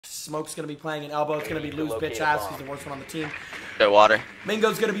Smoke's gonna be playing an elbow. It's gonna be Lou's bitch ass. He's the worst one on the team. Get water.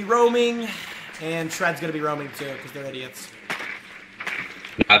 Mingo's gonna be roaming, and Shred's gonna be roaming too, because they're idiots.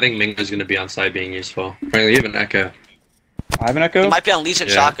 I think Mingo's gonna be on site being useful. Frankly, you have an echo. I have an echo? He might be on Legion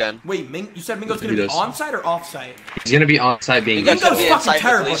shotgun. Wait, you said Mingo's gonna be on site or off site? He's gonna be on site being Mingo's useful. gonna be inside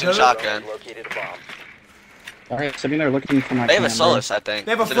terrible, Legion shotgun. Alright, sitting there looking for my They have a Solus, I think.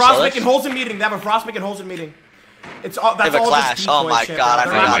 They have a Frost making holes in meeting. They have a Frost making holes in meeting. It's all, that's they have a all clash. just Oh my shit, god, I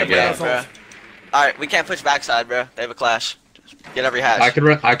bro. forgot They're not about that, bro. Alright, we can't push backside, bro. They have a clash. Get every hatch. I could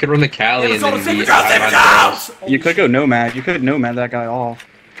run the Cali and then You could go Nomad. You could Nomad that guy off.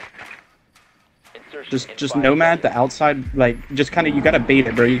 Just Nomad the outside, like, just kind of, you gotta bait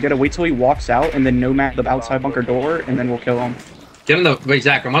it, bro. You gotta wait till he walks out and then Nomad the outside bunker door, and then we'll kill him. Get in the, wait,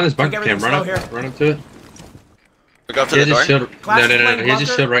 Zach, I'm on this bunker cam. Run up to it. We go up to the door? Shield, no, he has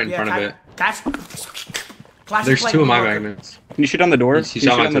his shield right in front of it. There's two of my magnets. Can you shoot on the door? He's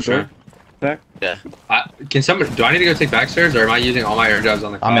on the door. Zach? Yeah. Can somebody, do I need to go take backstairs, or am I using all my air jabs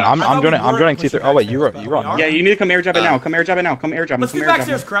on the car? I mean, I'm doing T3. Oh wait, you're on. Yeah, you need to come air jab it now. Come air jab it now. Come air jab. Let's do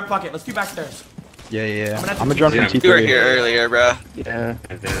backstairs, correct? Fuck it. Let's do backstairs. Yeah. I'm gonna join from T3. You were here earlier, bro. Yeah.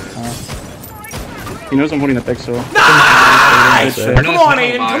 He knows I'm holding the pixel. Nice! Come on,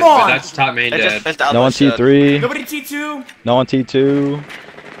 Aiden, come on! That's top main dead. No on T3. Nobody T2. No on T2.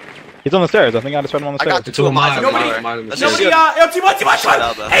 He's on the stairs. I think I just heard him on the stairs. I got the two of mine. Nobody,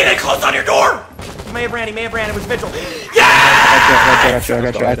 T1. Hey, they closed on your door! May have ran, it was Vigil. Yeah! I got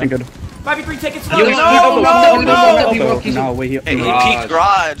you. I think good. 5v3, take it slow. No! No, wait, he peeked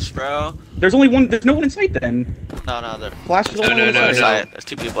garage, bro. There's only one, there's no one in sight then. No, they're... Flash is all inside. There's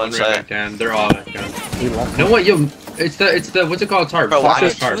two people inside. They're all you know what, yo, it's the, what's it called, tarp? Bro, why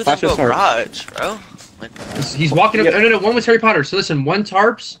is tarp. Flash is garage, bro? He's walking up, no, one was Harry Potter, so listen, one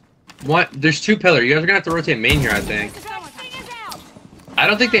tarps, there's two pillar, you guys are gonna have to rotate main here, I think. I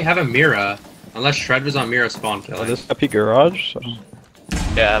don't think they have a Mira, unless Shred was on Mira spawn kill. This is a peak garage, so.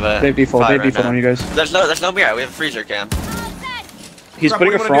 Yeah, but they default on you guys. There's no Mira, we have a freezer cam. He's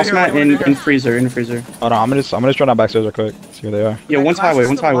putting a frost mat in freezer, Hold on, I'm just running out backstairs real quick. See where they are. Yeah, one's highway.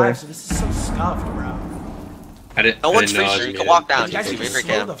 This is so scuffed, bro. No one's freezer, you can walk down. You guys can just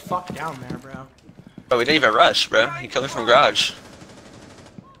slow the fuck down there, bro. Bro, we didn't even rush, bro. He coming from garage.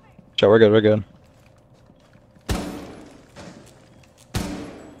 Chat, we're good.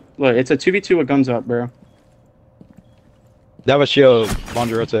 Look, it's a 2v2 with guns up, bro. They have a shield,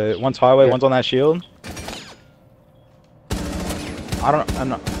 laundry rotate. One's highway, one's on that shield. I'm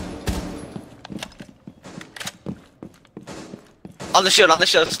not. On the shield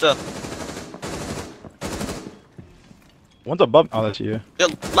still. One's above. Oh, that's you. Yo,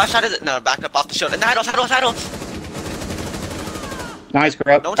 left side is it? No, back up off the shield. And idle. Nice,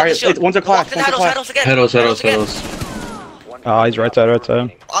 grab. Alright, one's a clash. Heddles. Oh, he's right side.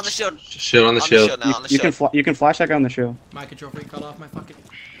 On the shield. Shield on the shield. You can flash that guy on the shield. My control freak cut off my fucking...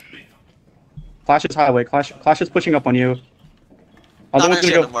 Clash is highway. Clash is pushing up on you. Other one's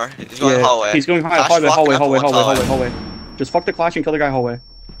gonna go. He's going hallway. He's going hallway. Just fuck the clash and kill the guy hallway.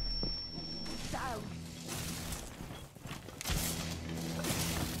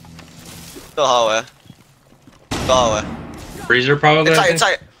 Still hallway. Freezer probably.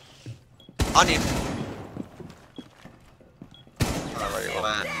 Inside. On you.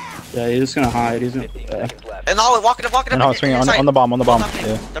 Yeah, he's just gonna hide. He's gonna. And the hallway, walking up. No, swinging on the bomb.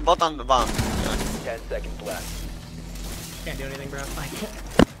 Yeah. They're both on the bomb. 10 seconds left. Can't do anything, bro.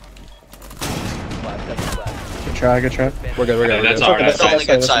 5 seconds left. Good try. We're good. That's alright. That's the only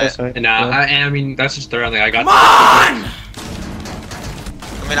good side. Nah, I mean, that's just throwing. I got. Come on!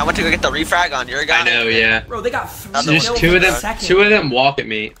 I mean, I went to go get the refrag on your guy. I know, yeah. Bro, they got Just two of them walk at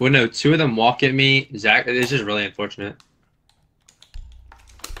me. Well, no, two of them walk at me. Zach, it's just really unfortunate.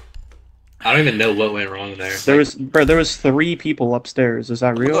 I don't even know what went wrong there. There was 3 people upstairs. Is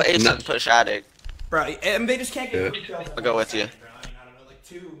that real? Go Ace and push attic. Bro, and they just can't get free. I'll go with you. I don't know, like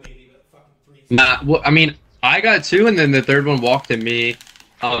 2 maybe, but fucking 3. Nah, well, I mean, I got 2, and then the third one walked at me.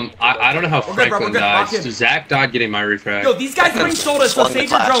 I don't know how Franklin died. So Zach died getting my refrag. Yo, these guys bring sodas, so save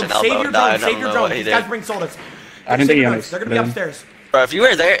your drone. Save your drone. These guys bring sodas. I didn't think he They're gonna be upstairs. Bro, if you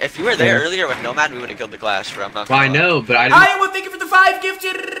were there earlier with Nomad, we would have killed the clash, bro. I'm not well, I know, but I didn't. I will thank you for the 5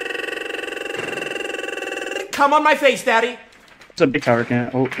 gifted. Come on my face, daddy. It's a big tower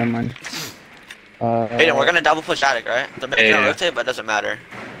can't. Oh, never mind. Hey, we're gonna double push attic, right? They're making a rotate, but it doesn't matter.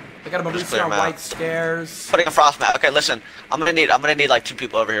 They got a Medusa on white stairs. Putting a frost mat. Okay, listen. I'm gonna need like 2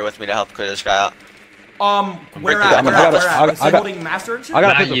 people over here with me to help clear this guy out. Where at? Is he holding master and shit? I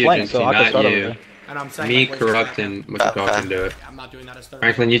got a pistol flank, so I can start over there. And I'm saying me, Corrupt, and McCall can do it. I'm not doing that as third.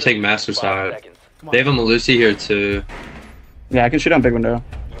 Franklin, you take master side. They have a Melusi here too. Yeah, I can shoot on big window.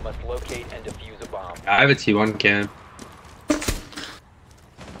 must locate and defuse a bomb. I have a T1 cam.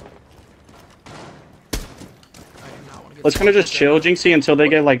 Let's kind of just chill, Jynxzi, until they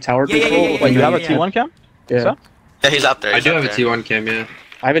get like tower control. Wait, you have a yeah. T1 cam? Yeah. So? Yeah, he's up there. I He's do up have a there. T1 cam, yeah.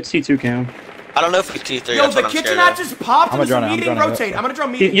 I have a T2 cam. I don't know if he's T3. Yo, that's the what I'm kitchen scared hat of. just popped. I'm There's a gonna drone it, meeting I'm drone it. rotate. I'm gonna draw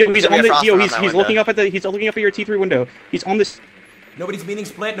meeting. He's Give me a frost around that he's looking window. up at he's looking up at your T3 window. He's on this. Nobody's meeting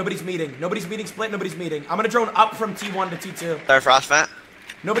split. Nobody's meeting. Nobody's meeting split. Nobody's meeting. I'm gonna drone up from T1 to T2. There, frost vent.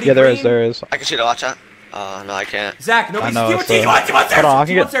 Nobody. Yeah, there green. is, there is. I can shoot a watch out. No, I can't. Zach, nobody's I know, T1 it's, stairs. hold on, I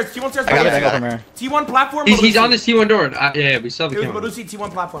can T1 get- stairs. T1 stairs. I got Get it. an angle from here. T1 platform. He's on Medusi. this T1 door. Yeah, we still have the It was camera. Medusi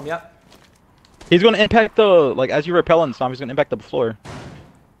T1 platform. Yep. He's gonna impact the, like, as you repel and stuff, he's gonna impact the floor.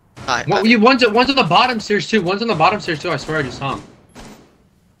 One's on the bottom stairs too. One's on the bottom stairs too. I swear I just saw him.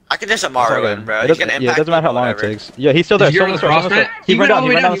 I can just It's Amaro all in, good. bro. It He doesn't, can impact yeah, it doesn't matter how long it whatever. takes. Yeah, he's still there. Did you Still hear still the still- crossfire? He He ran went all down, the he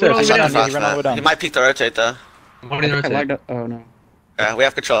way ran down down, the stairs. he He went ran all the way down, he ran all the way He down. might peek the rotate though. One in the I rotate. lagged up. Oh no. Yeah, we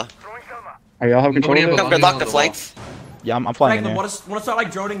have control. Are y'all have control Nobody of have it? a- Come good luck on the the flanks. Yeah, I'm flying in Franklin, here. want to start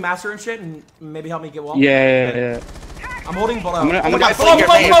like droning master and shit, and maybe help me get wall? Yeah. I'm holding below. I'm gonna oh my god, flank your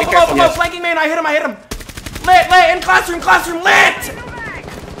main, be careful. below, flanking main. I hit him. Lit, in classroom, lit.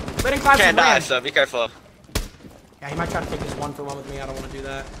 Lit in classroom. Can't die, lit. so be careful. Yeah, he might try to take this 1-for-1 with me. I don't want to do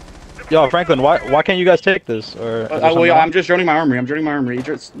that. Yo, Franklin, why can't you guys take this? Or is there Well, something yeah, wrong? I'm just droning my armory. Yeah,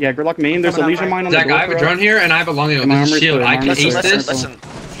 Gridlock main. There's a Coming up, Legion mine on the Zach, door. I have a for drone us. here and I have a long My This is armor's shield. clear, I my can armor's ace clear. this. Listen.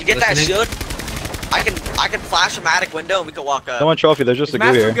 You get that Listening. shield. I can flash a matic window and we can walk up. Don't want trophy, there's just Is a goo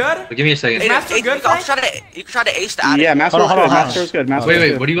Master here. good? Give me a second. Is Master Hey, good, you can Frank? you can try to ace the attic. Yeah, Master's Hold on, good. hold on. Master's good. Master's Wait,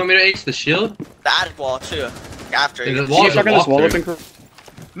 good. what do you want me to ace? The shield? The attic wall too. After The you. wall Keep is a stuck on this wall walkthrough. open.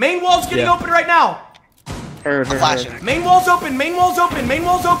 Main wall's getting Yeah. open right now. Heard. Flashing. Main wall's open.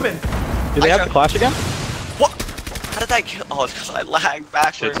 Do they have to clash again? What? How did I kill? Oh, because I lagged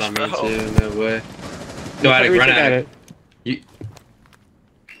backwards. Shit's on me bro. too, no way. Go at it, run at it.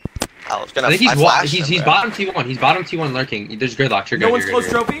 I was gonna. I think flashed he's him, bro. bottom T1. He's bottom T1 lurking. There's gridlock. You're good. No one's you're close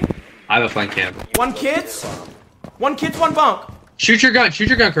good, you're trophy. good. I have a flank camp. One kids, one bunk. Shoot your gun,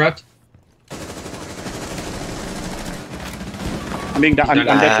 corrupt. I'm dead for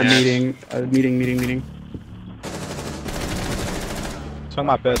Nice. meeting. Meeting. Swing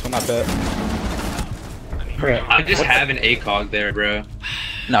my bed. I just have an ACOG there, bro.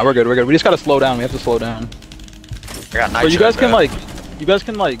 Nah, we're good. We just gotta slow down. We have to slow down. I got But you nitro, guys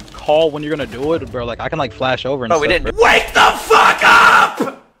can bro. call when you're gonna do it, bro. Like I can like flash over and Bro, stuff. we didn't. Wake the fuck up!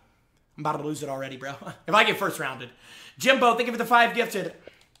 I'm about to lose it already, bro. If I get first rounded. Jimbo, thank you for the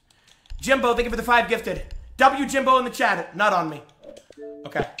 5 gifted. W Jimbo in the chat. Not on me.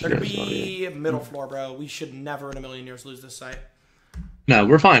 Okay, they're gonna be middle floor, bro. We should never in a million years lose this site. No,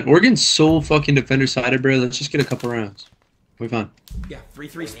 we're fine. We're getting so fucking defender sided, bro. Let's just get a couple rounds. We're fine. Yeah,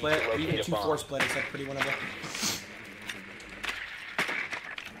 3-3 split, or even 2-4 split is like pretty winnable.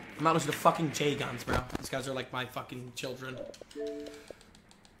 I'm not losing to fucking J guns, bro. These guys are like my fucking children.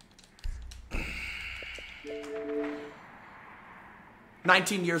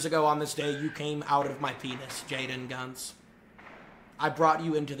 "19 years ago on this day, you came out of my penis, Jaden Guns. I brought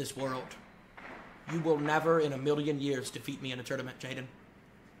you into this world. You will never in a million years defeat me in a tournament, Jaden.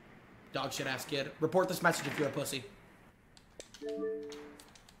 Dog shit ass kid. Report this message if you're a pussy.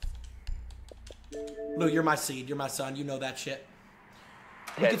 Lou, you're my seed. You're my son. You know that shit.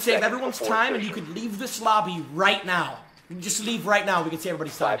 We 10 could save seconds everyone's before time, and you insertion. could leave this lobby right now. You can just leave right now. We could save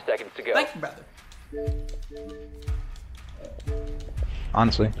everybody's time. 5 seconds to go. Thank you, brother.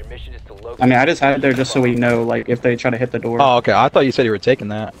 Honestly. Your mission is to locate. I mean, I just had it there just so we know, like, if they try to hit the door. Oh, okay. I thought you said you were taking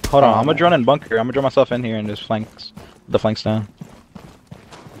that. Hold on. I'm gonna drone in bunker. I'm gonna drone myself in here and just flanks the flanks down.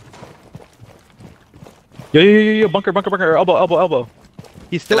 Yo, bunker, elbow.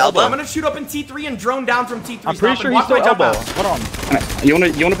 He's still An elbow. I'm gonna shoot up in T3 and drone down from T3. I'm pretty Stop sure and he's watch my still jump elbow. out. Hold on. You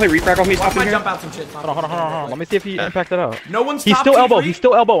wanna play refrag off me? Watch Stop my in here. jump out some shit. Hold on. Let me see if he impacted out. No one's He's top still elbow. T3. He's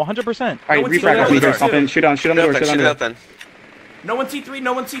still elbow. 100%. All right, No one's refrag off me still here. Stop in. Shoot on the door. Open, Shoot on shoot the door. open. No one T3,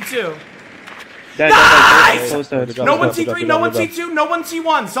 no one T2. Dead. Nice! Close dead. Good job. No one good job, T3, good no job, one good job. T2, no one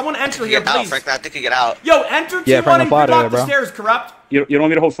T1. Someone enter here, Get out, please. Frank. I think you get out. Yo, enter Yeah, T1 Frank, and fly there, gridlock the bro. stairs, corrupt. You don't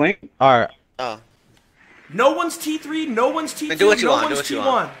want me to hold flank? Alright. Oh. No one's T3, no one's T2, Do what you no want. Do one's what you T1.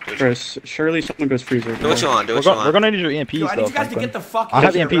 want. Chris, surely someone goes freezer. Do what you want. Do We're, what you we're want. gonna need your EMPs Yo, I need though, you guys to Franklin. get the fuck I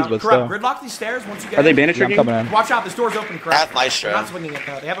have in EMPs, here, but corrupt. still. Gridlock these stairs once you get Are they in. bandit Yeah, I'm tricking? coming in. Watch out, this door's open, correct. I have Maestro. They're not swinging it,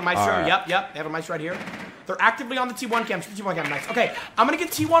 though. They have a Maestro. Alright. Yep. They have a Maestro right here. They're actively on the T1 cam. T1 cam, nice. Okay, I'm gonna get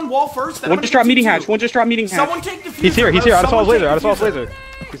T1 wall first. Then One I'm just gonna drop get meeting T2. hatch. One just drop meeting hatch. Someone take the fuser. He's here. I bro. just saw his Someone laser. take I the just saw his fuser. laser.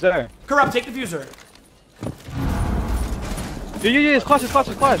 He's there. Corrupt, take the fuser. Yeah. It's clash. He's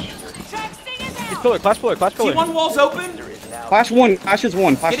pillar. Clash pillar. T1 wall's open. There is now Flash one. Flash is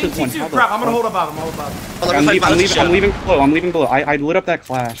one. Flash Get in is one. T2. How the Crap, I'm gonna fuck? hold above him. Hold above him. Oh, let me I'm fight my leaving below. I'm leaving below. I lit up that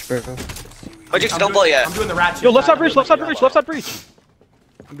Flash, bro. Oh, Jynxzi, don't blow yet. I'm doing the rat shit. Yo, left guys. side breach, left side breach, left side breach.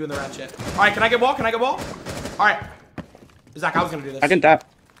 I'm doing the rat shit. Alright, can I get wall? Can I get wall? Alright. Zach, I was gonna do this. I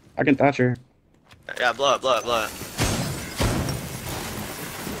can Thatcher. Yeah, blow it, blow it, blow it.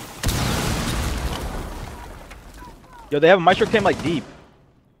 Yo, they have a Maestro cam like deep.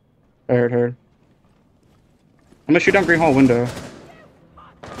 Heard. I'm gonna shoot down Green Hall window.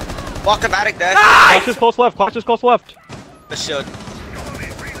 Walk him attic dead. Clutch is close left, clutch is close left. The shield.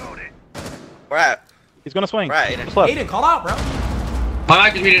 Where at? He's gonna swing. Right. Just left. Aiden, call out, bro. My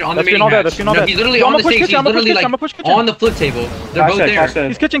mic is muted on the That's main green all dead, hatch. that's green all No, dead. he's literally Yo, on I'ma the push stage. kitchen, He's I'ma push literally kitchen, like I'ma push kitchen. on the flip table. They're both Flash there. dead.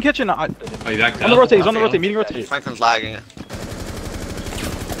 He's kitchen, kitchen. Oh, you backed On the up. rotate, he's on the Okay. rotate, meeting rotate. Franklin's lagging. Can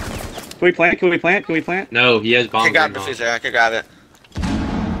we plant? Can we plant? No, he has I bombs. can grab right the now. freezer. I can grab it.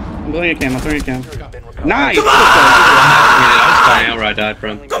 I'm throwing a cam. Nice. Yeah, I was fine. Where I died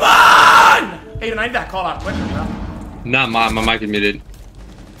from. Come on! Aiden, I need that call out quicker, bro. Not my mic is muted.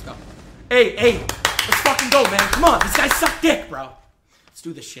 Let's go. Hey, let's fucking go, man. Come on, these guys suck dick, bro. Let's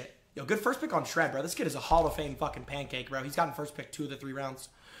do this shit. Yo, good first pick on Shred, bro. This kid is a Hall of Fame fucking pancake, bro. He's gotten first pick 2 of the 3 rounds.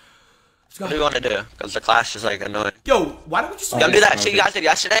 Let's go. What do you want to do? Because the clash is like annoying. Yo, why don't we just... You want to do that shit you guys did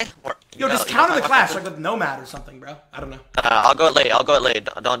yesterday? Or, Yo, just counter the clash, like with Nomad or something, bro. I don't know. I'll go it late. I'll go it late.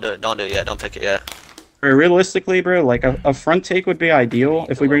 Don't do it. Don't do it yet. Don't pick it yet. Realistically, bro, like a front take would be ideal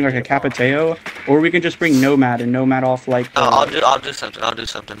if we bring like a Capiteo, or we can just bring Nomad and Nomad off like. No, I'll do something. I'll do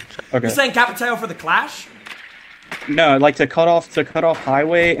something. Okay. You're saying Capiteo for the clash? No, like to cut off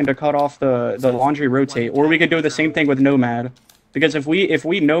highway and to cut off the laundry rotate, or we could do the same thing with Nomad. Because if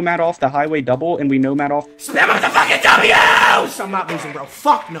we Nomad off the highway double and we Nomad off. Spam with the fucking W's! I'm not losing, bro.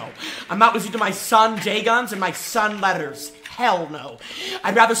 Fuck no. I'm not losing to my son J-Guns and my son Letters. Hell no.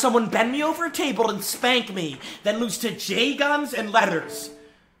 I'd rather someone bend me over a table and spank me than lose to J-Guns and Letters.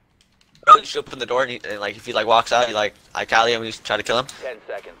 Bro, you should open the door and, like if he like walks out, you like I cali him and you try to kill him. 10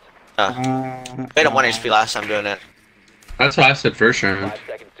 seconds. Made him 1 HP last time doing it. That's what I said first round. 5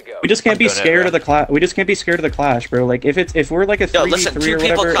 seconds to go. We just can't be doing it, scared bro. of the clash. We just can't be scared of the clash, bro. Like if we're like a Yo, 3v3 listen, 2 or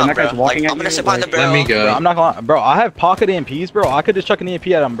people whatever, come, and that bro. guy's walking Like, at I'm gonna you, sit behind the like, barrel. Let me go. Bro, I'm not gonna, bro. I have pocket EMPs, bro. I could just chuck an EMP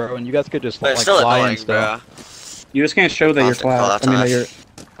at him, bro, and you guys could just But like it's still fly annoying, and stuff. bro. you just can't show that you're Constant call clash. outs I mean on that us. you're.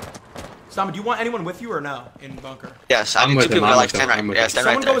 Stomp, do you want anyone with you or no in bunker? Yes, I I'm need with 2 him, people I'm like with him, stand right. I'm with Yeah, him. stand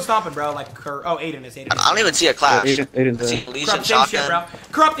Someone right go there. with stomping, bro. Like, oh, Aiden is. I don't even see a clash. Aiden's I see there. Legion Corrupt, same shit, bro. shotgun.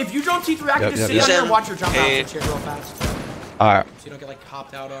 Corrupt, if you don't T3, I can Yep, just yep, sit yep. down here and Legion, watch your jump out Aid. and shit real fast. So Alright. you don't get, like,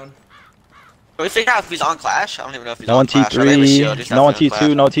 hopped out on. Can we figure out if he's on clash? I don't even know if he's No on one clash. Or they have a shield, he's T3, no one definitely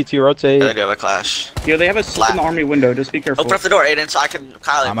on T2, no T2 clash. Yeah, they rotate. do have a clash. Yo, they have a sit in the army window. Just be careful. Open up the door, Aiden, so I can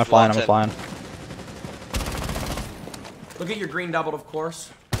Kyle him. I'm flying, I'm flying. Look at your green doubled, of course.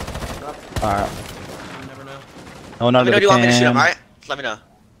 Alright. You never know. No one Let me under know, the do you want me to shoot him, cam. alright? Let me know.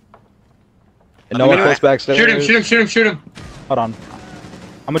 And no one Let me know. close backstairs. Shoot him. Hold on.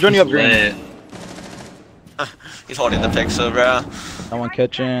 I'm gonna join you up green. Lit. He's holding the pixel, bro. No one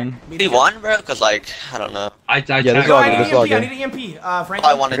kitchen. He won, bro? Because, like, I don't know. I this tagged is Yo, all I good, need this is all an EMP, I good. need an EMP. Frank.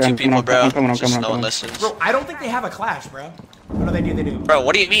 I wanted 2 Okay, people, bro. I'm coming. Just no one listens. Bro, I don't think they have a clash, bro. Oh, no, they do. Bro,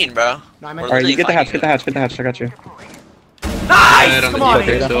 what do you mean, bro? No, I meant- We're All right, you literally get the hatch. fighting Get the hatch. I got you. Nice! Dead on Come the on,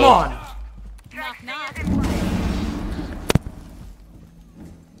 okay, Aiden, so- come on.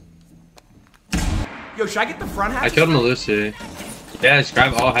 Yo, should I get the front hatch? I killed Malusi. Yeah, just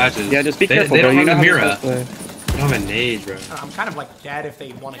grab all hatches. Yeah, just be they, careful, They bro. don't You know have how a this Mira. goes, play. They don't have a nade, bro. I'm kind of like dead if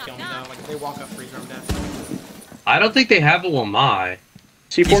they want to kill me though. Like if they walk up freezer, I'm dead. I don't think they have a Wamai.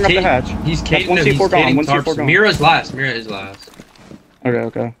 C4 up the hatch. He's That's caving one them. He's C4 gone. caving One C4 tarps. gone. Mira's last. Mira is last.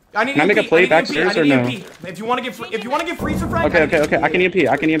 Okay. I need Can I make a EMP, play need backstairs EMP, or I need no? EMP. If you want to give freezer, Frank. Okay. I can EMP.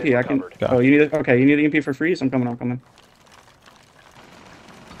 I can. Oh, you need. Okay, you need EMP for freeze. I'm coming.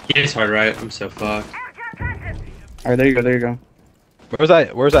 He is hard, right? I'm so fucked. All right, there you go. Where's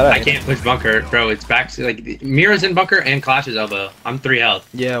that at? I can't push bunker, bro. It's back. Like Mira's in bunker and Clash's elbow. I'm 3 health.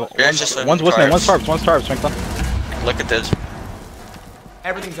 Yeah, Yeah, it's just one's whistling, one's tarps, Franklin. Look at this.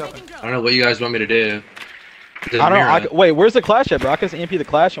 Everything's open. I don't know what you guys want me to do. There's I don't Mira. know. Wait, where's the clash at, bro? I can just EMP the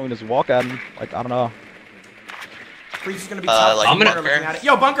clash and we just walk at him. Like, I don't know. Freezer's gonna be tough. like, I'm gonna- We're looking at it.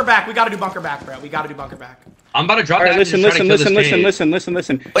 Yo, bunker back. We gotta do bunker back, bro. We gotta do bunker back. I'm about to drop All right, that. listen. Listen. Wait, Can you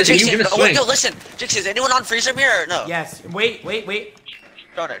Jynxzi, give it a oh, wait, swing? yo, listen. Jynxzi, is anyone on freezer mirror or no? Yes. Wait.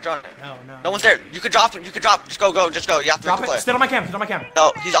 Drone it. No. No one's there. You could drop him. Just go. You have to Drop make a it. play. Sit on my cam.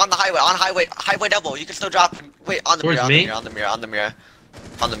 No, he's on the highway. Highway double. You can still drop him. Wait, on the Towards me? mirror. On the mirror.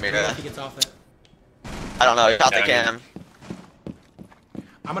 If he gets off it. I don't know. You're out the Yeah, cam.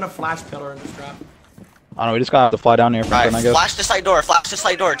 I'm gonna flash pillar and just drop. I don't know, we just gotta have to fly down here, Right. Franklin, I guess. Flash the side door. Flash the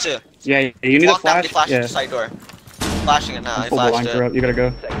side door too. Yeah, you need a Walk down, flash. flash Yeah. the side door. flashing it now. I'm He full flashed blind, bro. it. You gotta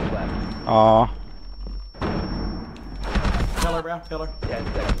go. Seconds left. Aw. Pillar, bro. Pillar.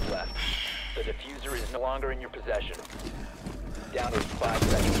 10 seconds left. The diffuser is no longer in your possession. Down to 5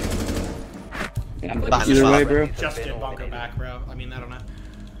 seconds. Yeah, Behind either the way, shot. bro. Just did bunker back, bro. I mean, I don't know.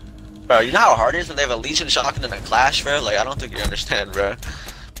 Bro, you know how hard it is when they have a Legion shotgun and a Clash, bro? Like, I don't think you understand, bro.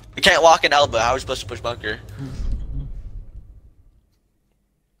 You can't walk in elbow. How are we supposed to push bunker?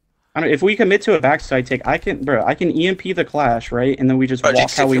 I don't. If we commit to a backside take, I can EMP the Clash, right? And then we just Bro, walk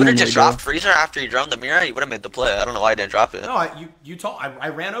Jynxzi, how if we you would have normally just do. dropped Freezer after you droned the mirror, you would have made the play. I don't know why you didn't drop it. No, you told. I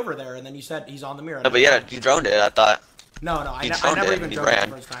ran over there, and then you said he's on the mirror. No, but yeah, you droned it, I thought. No, I You never droned it, even you droned it ran.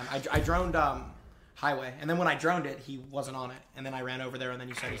 the first time. I droned highway, and then when I droned it, he wasn't on it, and then I ran over there, and then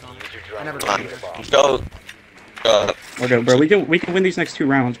you said he's on it. I never Come on, droned it. let's go. Okay, bro. We can win these next 2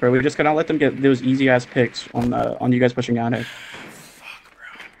 rounds, bro. We just gotta let them get those easy ass picks on you guys pushing out it.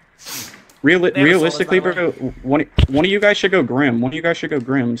 Realistically, They have a bro, one of you guys should go Grim. One of you guys should go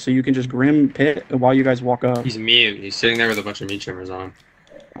Grim, so you can just Grim pit while you guys walk up. He's mute. He's sitting there with a bunch of meat trimmers on.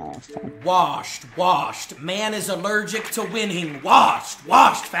 Oh, fuck. Washed. Man is allergic to winning. Washed,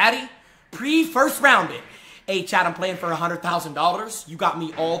 fatty. First rounded. Hey, Chad, I'm playing for $100,000. You got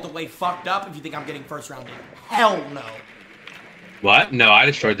me all the way fucked up if you think I'm getting first rounded. Hell no. What? No, I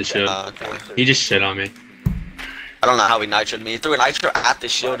destroyed the shield. Okay. He just shit on me. I don't know how he nitroed me. He threw a nitro at the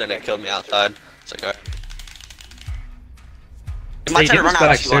shield and it killed me outside. It's like, alright. He might He try to did run this out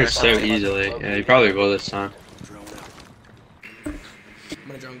back if you want or stairs so something. easily. Yeah, he probably will this time. I'm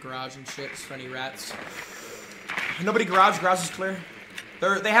gonna drone garage and shit. It's funny rats. Nobody garage. Garage is clear.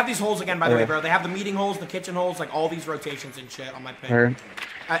 They have these holes again, by the way, bro. They have the meeting holes, the kitchen holes, like all these rotations and shit on my ping. Heard.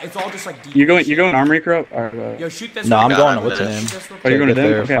 It's all just like deep. You going armory crow? Or, Yo, shoot this. No, real I'm quick. going to with this. him. Shoot this real Oh, quick. you're going to Get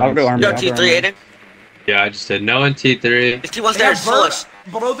them? there, Okay, I'll go armory. Yo, I'll go T3, armory. Aiden. Yeah, I just did no in T3. It's T1 They have stairs, Solis.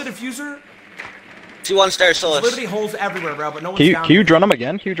 below the diffuser. T1 stairs, There's Solis. literally holes everywhere, bro, but no one's Can you, down. can you drone him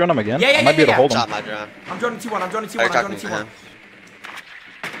again? Can you drone him again? Yeah, I might be able to hold Shot him. my drone. I'm droning T1. I'm droning T1. Are you I'm talking droning to T1. him?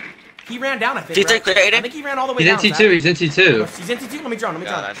 He ran down, I think. T3 right? clear, Aiden? I think he ran all the way He's in down. T2. He's in T2. He's in T2. Let me drone. Let me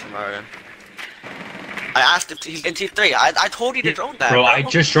God, drone. that's from Mario. I asked if he's in T3. I told you to drone that, Bro, I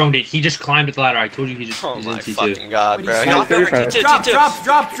just droned it. He just climbed up the ladder. I told you Oh he's in my T2. fucking god, bro. Wait, He he's knocked over not T2, Drop, T2.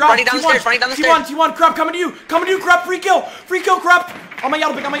 drop. Running down the stairs, running down the stairs. T1, Krupp, coming to you, Krupp, free kill, Krupp. On my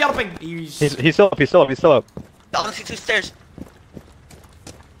yellow ping, He's still up. He's still up. On the T2 stairs.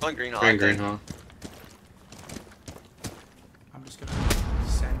 Going green hall. Green hall. I'm just gonna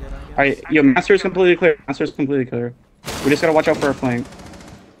send it, I guess. Alright, yo, master is completely clear. Master is completely clear. We just gotta watch out for our flank.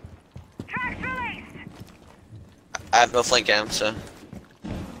 I have no flank cam, so.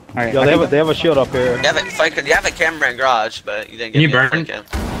 Alright, Yo, they have a shield up here. You have a camera in garage, but you didn't Can you give me a burn? flank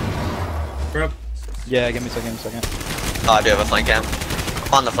cam. Bro. Yeah, give me a second. Oh, I do have a flank cam.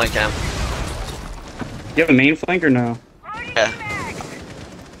 I'm on the flank cam. you have a main flank or no? Yeah.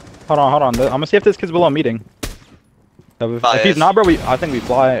 Hold on. I'm gonna see if this kid's below meeting. If Probably he's is. not, bro, I think we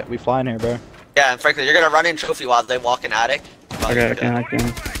fly in here, bro. Yeah, and frankly, you're gonna run in trophy while they walk in attic. Okay, I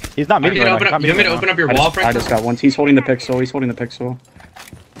can. He's not You meeting right now. want me to open up your wall, I Frank? just got one. He's holding the pixel.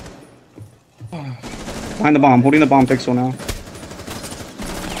 Behind the bomb. Holding the bomb pixel now.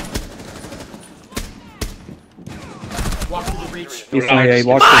 Walk through the breach. He's yeah, he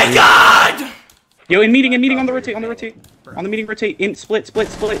walks My through. God! Yo, in meeting on the rotate. On the meeting rotate. In split.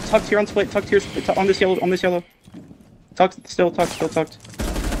 Tucked here on split. Tucked here on this yellow. Tucked, still tucked.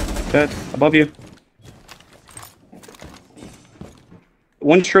 Dead. Above you.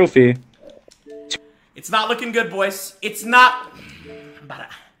 One trophy. It's not looking good, boys. It's not. I'm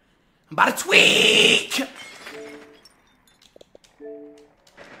about to tweak.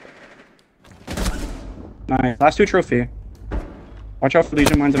 Nice. Last 2 trophy. Watch out for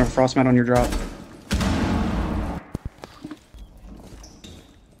Legion Mines and a frost mat on your drop.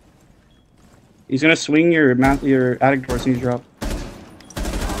 He's gonna swing your attic door as soon as you drop.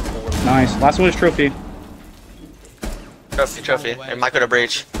 Nice. Last one is trophy. Trophy. And Micro to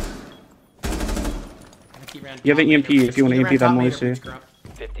breach. You have an EMP if you want to EMP that Moisey.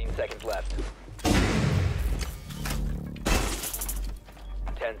 15 seconds left.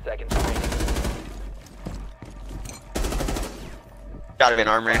 10 seconds remaining. Gotta be an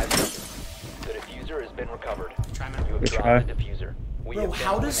armory. The diffuser has been recovered. Try, You man. have Good dropped the diffuser. We Bro, have been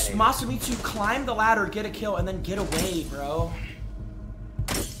how does eliminated. Masamitsu climb the ladder, get a kill, and then get away, bro?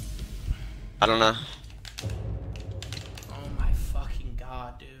 I don't know. Oh my fucking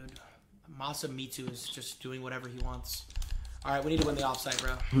god, dude. Masamitsu is just doing whatever he wants. Alright, we need to win the offside,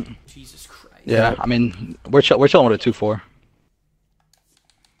 bro. Jesus Christ. Yeah, I mean, we're chilling with a 2-4.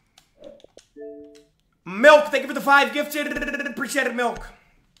 Milk, thank you for the 5 gifted. Appreciate it, Milk.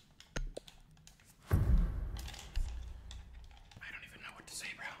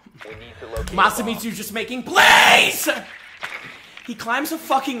 Masamitsu's just making plays! He climbs a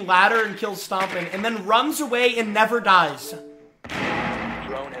fucking ladder and kills Stompin', and then runs away and never dies.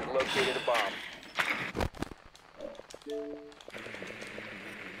 Drone has located a bomb.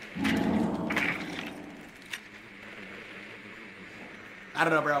 I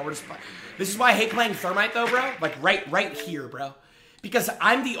don't know, bro. This is why I hate playing Thermite, though, bro. Like, right here, bro. Because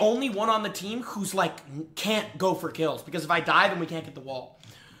I'm the only one on the team who's, like, can't go for kills. Because if I die, then we can't get the wall.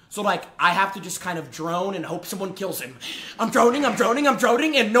 So, like, I have to just kind of drone and hope someone kills him. I'm droning,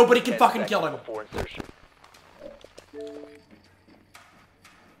 and nobody can fucking kill him. Before insertion.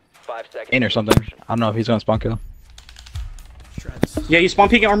 5 seconds. In or something. I don't know if he's gonna spawn kill. Shreds. Yeah, you spawn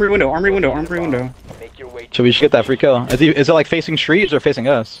peeking armory window. Make your way Should we just get that free kill? Is it like facing streets or facing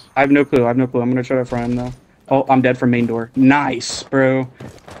us? I have no clue. I'm gonna try that for him though. Oh, I'm dead from main door. Nice, bro.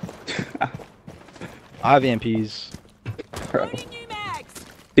 I have EMPs. Bro.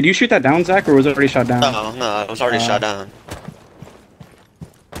 Did you shoot that down, Zach, or was it already shot down? No, it was already shot down.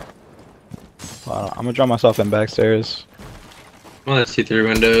 I'm gonna draw myself in backstairs. Well, let's see through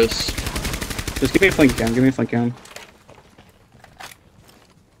windows. Just give me a flank gun.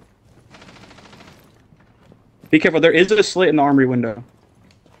 Be careful, there is a slit in the armory window.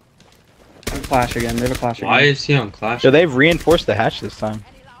 They have a clash again. Why is he on Clash? So they've reinforced the hatch this time.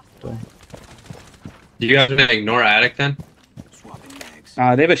 Do you guys want to ignore attic then?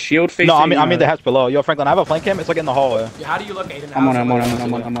 They have a shield facing. No, I mean the hatch below. Yo, Franklin, I have a flank cam. It's like in the hallway. Yeah, how do you look, Aiden? I'm on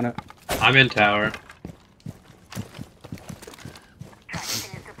it. I'm in tower.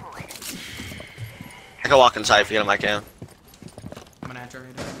 I can walk inside if you get on my cam. I'm gonna enter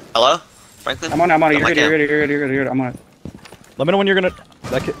right there. Hello? Franklin? I'm on it. Got my cam. You're good. I'm on it. Let me know when you're gonna.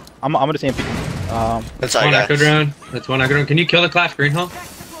 I'm gonna see him. Inside, One echo guys. drone. That's one echo drone. Can you kill the Clash green hole?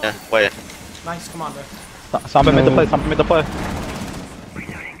 Yeah, wait. Nice, come on, bro. Somebody made the play. Somebody made the play.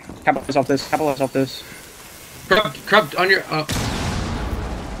 Capitalize off this. Corrupt on your.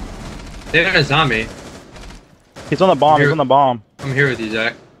 They had a zombie. He's on the bomb. I'm here with you,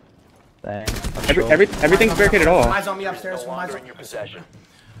 Zach. Dang. Everything's barricaded all. Mine's on me upstairs. no longer in your possession.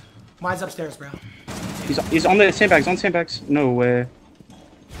 Mine's upstairs, bro. He's on the sandbags. No way.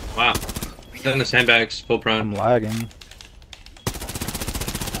 Wow. He's on the sandbags, full prone. I'm lagging.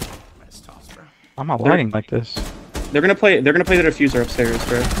 Nice toss, bro. I'm not lagging like this. They're gonna play the diffuser upstairs,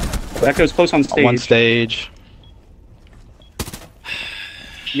 bro. Echo's close on stage. One stage.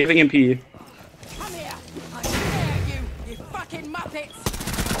 You have EMP. Come here! I dare you fucking muppets!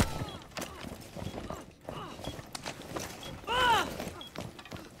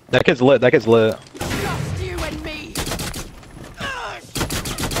 That kid's lit. Just you and me!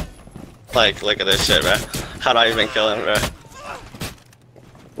 Like, look at this shit, bro. How do I even kill him, bro?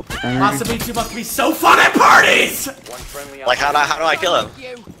 Masamitsu must be so fun at parties! One friendly Like, how do I kill him?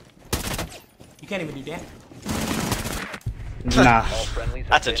 You can't even do damage. Nah. All friendlies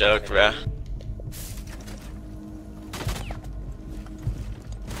That's a have joke, been bro.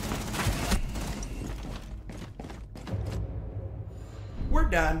 We're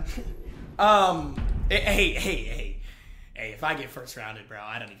done. Hey, if I get first rounded, bro,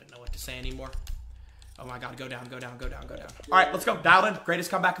 I don't even know what to say anymore. Oh my god, go down. Alright, let's go. Dialed in. Greatest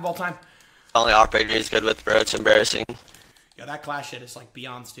comeback of all time. Only operator he's good with, bro. It's embarrassing. Yo, that Clash shit is like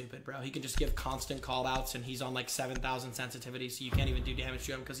beyond stupid, bro. He can just give constant call outs and he's on like 7,000 sensitivity, so you can't even do damage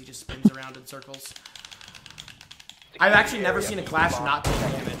to him because he just spins around in circles. I've actually never seen a Clash not take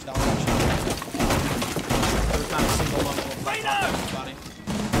damage. That was actually there was not a single level of body.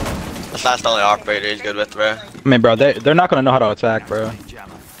 That's not the only operator he's good with, bro. I mean, bro, they're not gonna know how to attack, bro.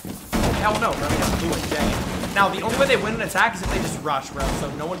 Hell no, bro. He doesn't do it, Jay. Now, the only way they win an attack is if they just rush, bro. So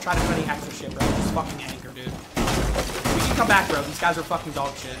no one try to do any extra shit, bro. Just fucking anchor, dude. We can come back, bro. These guys are fucking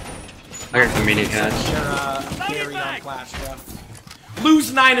dog shit. I got the mini hatch. They're carry on Clash, bro.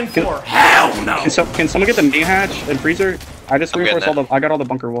 Lose 9 and 4. Hell no! Can someone get the main hatch and freezer? I just I'm reinforced getting I got all the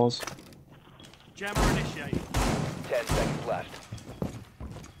bunker walls. Jammer initiated. 10 seconds left.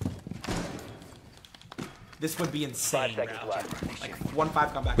 This would be insane, 5 seconds bro. left. Like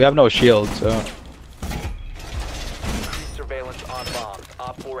 1-5 comeback. We have no shield, so. Surveillance on bombs.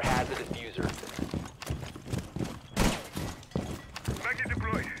 Op 4 has a diffuser. Magnet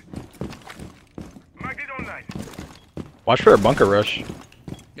deployed. Magnet online. Watch for a bunker rush.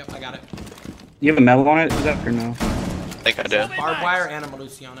 Yep, I got it. You have a metal on it? Is that or no? I think I do. Barbed wire and a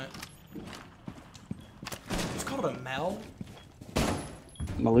Malusi on it. It's called a Mel?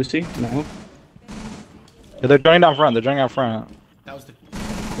 Malusi? No. Yeah, they're joining down front. That was the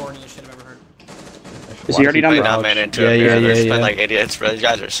corniest shit I've ever heard. Is he already down Like, the not man into Yeah, it, bro. yeah, They're yeah, spent yeah. like idiots, bro. These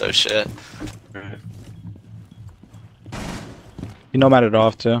guys are so shit. You know, mad it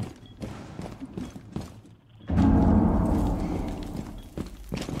off too.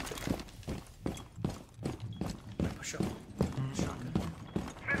 push up. Shotgun.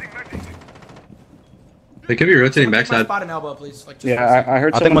 They could be rotating Someone take my backside. spot and elbow, please. Like, just Yeah, I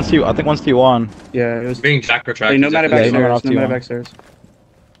heard I think someone. one's T. I think one's T1. Yeah, it was. Being jack or track. Hey, no matter Yeah, you know what backstairs. No I'll matter do. backstairs.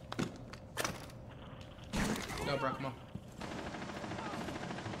 Go, bro. Come on.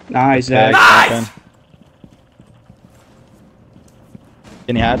 Nice, Zach. Nice!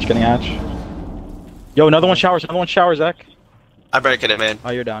 Can you hatch? Can you hatch? Yo, another one showers. Another one showers, Zach. I'm breaking it, man. Oh,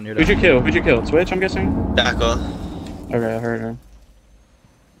 you're down. You're Who'd down. you kill? Who'd you kill? Twitch, I'm guessing? Jackal. Okay, I heard her.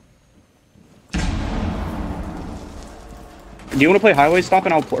 Do you want to play highway stop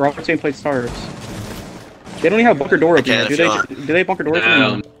and I'll rotate plate stars? They don't even have bunker door I open can yet. if Do you they? want. Do they bunker door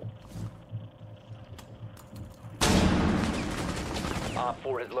open? Op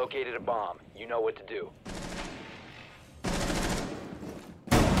 4 has located a bomb. You know what to do.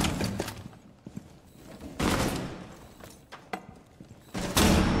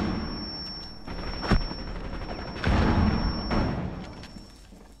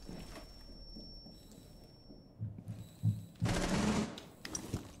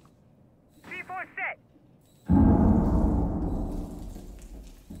 C4 set.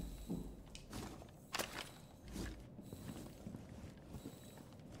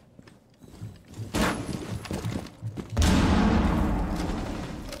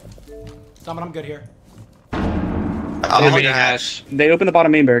 Someone, I'm good here. I'll hold your hatch. They opened the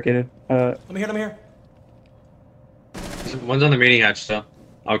bottom main barricaded. Let me hear. Let me hear. One's on the meeting hatch still.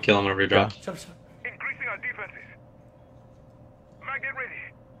 I'll kill him whenever he drops. Shut up, shut up. Increasing our defenses. Magnet ready.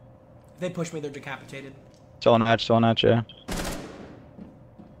 If they push me, they're decapitated. Still on hatch. Still on hatch. Yeah.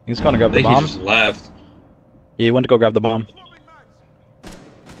 He's gonna grab I the think he bomb. just left. He went to go grab the bomb.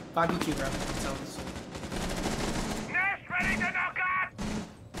 5v2, bro. Sounds. Nest ready to knock out.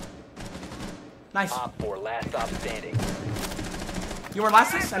 Nice. Op 4, last stop standing. You were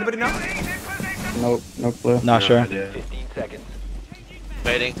last this? Anybody know? Nope, no clue. Not sure. idea. 15 seconds.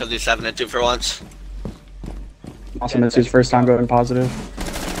 Waiting, because he's 7 and 2 for once. Awesome, it's his first time going positive.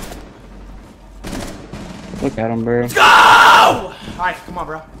 Look at him, bro. Go! Alright, come on,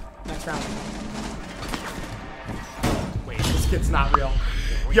 bro. Next round. Wait, this kid's not real.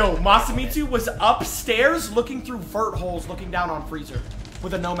 Yo, Masamitsu was upstairs looking through vert holes looking down on Freezer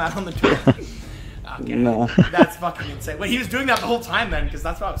with a nomad on the door. Okay. No. That's fucking insane. Wait, he was doing that the whole time then, because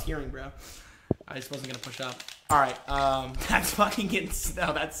that's what I was hearing, bro. I just wasn't gonna push up. Alright, that's fucking insane.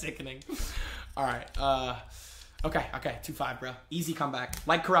 No, that's sickening. Alright, okay, 2-5, bro. Easy comeback.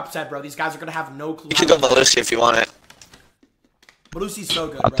 Like Corrupt said, bro, these guys are gonna have no clue. You can go Malusi if you want it. Malusi's so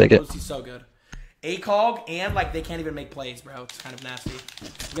good, I'll bro. take it. Malusi's so good. ACOG, and, like, they can't even make plays, bro. It's kind of nasty.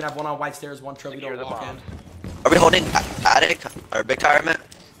 You can have one on white stairs, one trophy Secure to the walk in. bombs. Are we holding attic or big tire, man?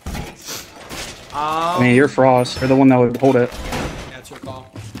 I mean, you're Frost. You're the one that would hold it. Yeah, it's your call.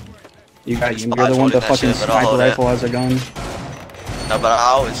 You're the one with the holding that fucking shit, but I'll sniper hold it. rifle as a gun. No, but I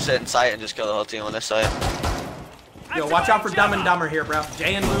always sit in sight and just kill the whole team on this side. Yo, watch out for Dumb and Dumber here, bro.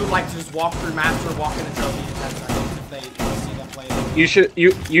 Jay and Lou like to just walk through maps or walk in a trophy. If they see them play.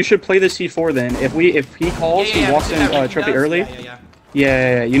 You should play the C4 then. If he calls, he walks in trophy early.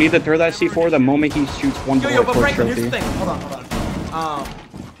 Yeah. You need to throw that C4 the moment he shoots one Yo, bullet but for Franklin, here's trophy. the thing. Hold on.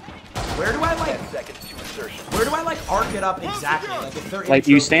 Where do I 10 seconds to insertion. arc it up exactly? Like if they're in Like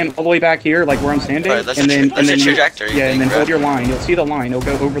you trophy- stand all the way back here, like where I'm standing, Right, that's and the then tra- that's the you, trajectory, yeah, and then bro. hold your line. You'll see the line. It'll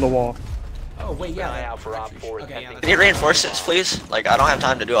go over the wall. Oh wait, yeah. Eye out for Op 4 Okay, yeah. attempting Can you reinforce this, please? Like, I don't have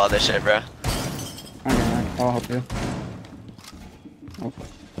time to do all this shit, bro. Okay, I'll help you.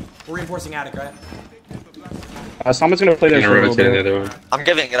 We're reinforcing attic, right? Someone's gonna play there Gonna for a little rotate the bit. other one. I'm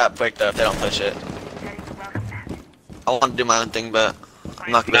giving it up quick, though, if they don't push it. I want to do my own thing, but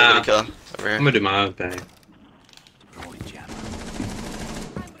I'm not going to be able to kill over I'm here. gonna do my own thing.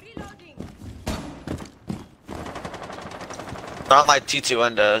 They're on my T2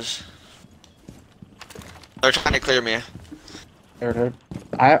 windows. They're trying to clear me. There.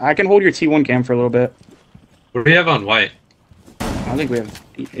 I can hold your T1 cam for a little bit. What do we have on white? I don't think we have.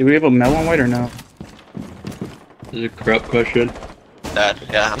 Do we have a Mel on white or no? This is a corrupt question. Dad,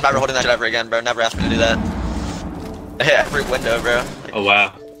 yeah, I'm never holding that shit ever again, bro. Never asked me to do that. I hit every window, bro. Oh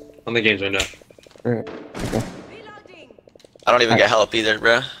wow. On the game's window. Alright, okay. I don't even get help either,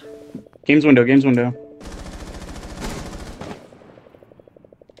 bro. Games window.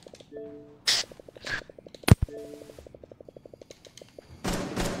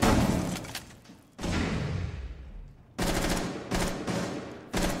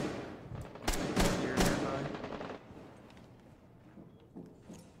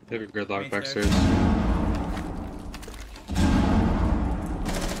 They have a gridlock Right there. backstairs.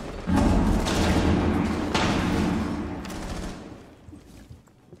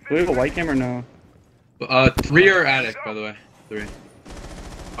 Do we have a white cam or no? 3 are attic, by the way. 3.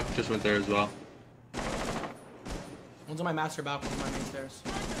 Fuck just went there as well. One's on my master balcony, my main stairs.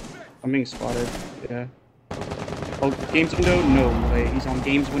 I'm being spotted. Yeah. Oh, games window? No way. He's on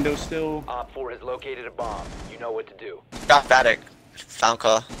games window still. Op 4 has located a bomb. You know what to do. Got attic. Found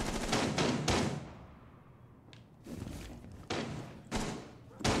car.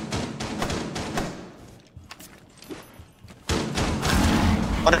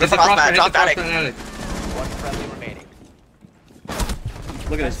 One of the Hit the cross man, crossman, hit the drop attic. crossman attic. One friendly remaining.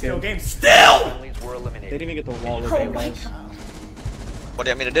 Look at this Still game. game. Still! Friendlies were They eliminated. didn't even get the wall Oh open, my guys. god. What do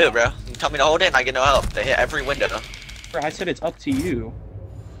you want me to do, bro? You tell me to hold it and I get no help. They hit every window. Bro, I said it's up to you.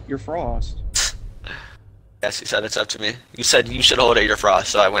 You're Frost. Yes, you said it's up to me. You said you should hold it, your frost,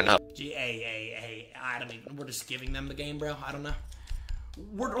 so I went up. I don't even. We're just giving them the game, bro. I don't know.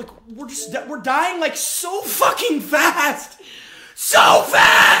 We're dying like so fucking fast, so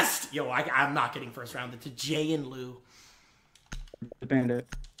fast. Yo, I'm not getting first round. It's a Jay and Lou. The bandit.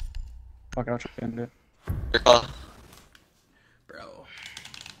 Fuck, I'll try bandit. Your call. Bro.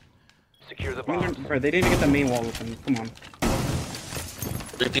 Secure the I mean, bomb. bro, they didn't even get the main wall open. Come on.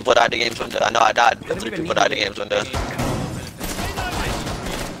 3 people died the game's window. I know I died, They but don't 3 even people need died to the get game's window. 10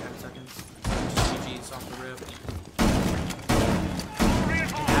 seconds. GG's off the rip.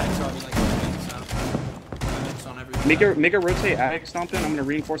 Addict's already like it's on every Make a rotate attic stomping. I'm gonna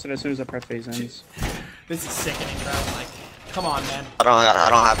reinforce it as soon as the prep phase ends. This is sickening, bro. Like, come on, man. I don't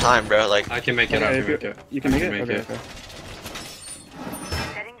have time, bro. Like, I can make it, I Okay, can if make you- it. You can make I it? Okay, okay.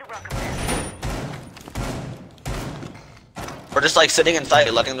 we're just like sitting in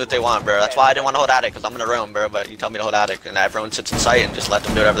sight, letting them do what they want, bro. That's why I didn't want to hold attic, because I'm in the room, bro. But you tell me to hold attic, and everyone sits in sight and just let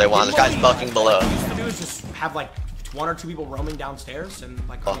them do whatever they want. This guy's bucking below. What I used to do is just have like 1 or 2 people roaming downstairs and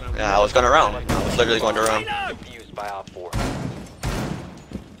like. Oh, yeah, I was gonna roam. I was literally going to roam. Defused by Op 4.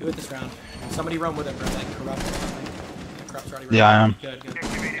 Do it this round. Somebody roam with it, bro. Like corrupt. Or something. The corrupt's already. Yeah, I am. Good, good.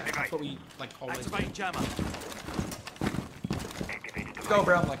 Yeah, that's what we like always do. Let's go,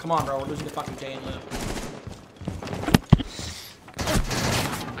 bro. Like, come on, bro. We're losing to fucking Jay and Lou.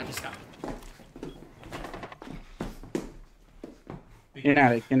 I just got. In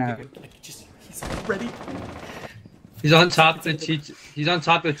attic, in attic. Like, just he's ready. He's on top of the T2. He's on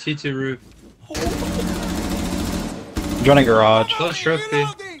top of the T2 roof. Joining garage. Close trophy.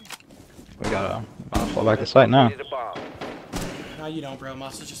 We gotta fall back to site now. Located a bomb. No, you don't, bro.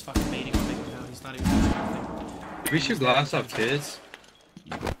 Moss is just fucking baiting on me. No, he's not even doing anything. We should glass up, kids.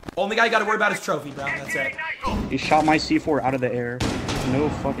 Only guy you gotta worry about is trophy, bro. That's it. He shot my C4 out of the air. No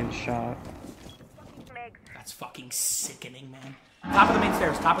fucking shot. That's fucking sickening, man. Top of the main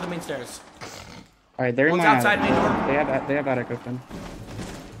stairs. Top of the main stairs. Alright, they're in One's my outside attic. main door. They have attic open.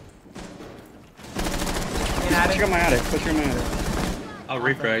 In attic. Push your my attic. Push your my attic. I'll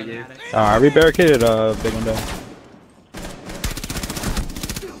refrag you. We barricaded big window.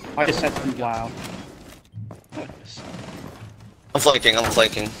 I just said, wow. I'm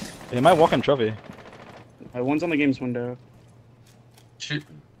flanking. He might walk in trophy. One's on the games window. Shoot.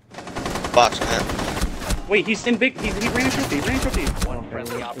 Box, man. Wait, he's in big. He ran a trophy. He ran a trophy. One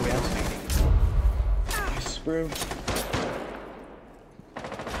friendly operator remaining. Nice, bro.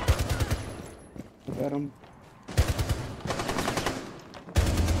 Look at him.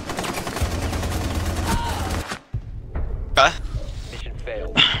 Okay. Mission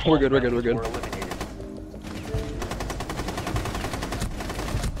failed. We're good, we're good. Were eliminated.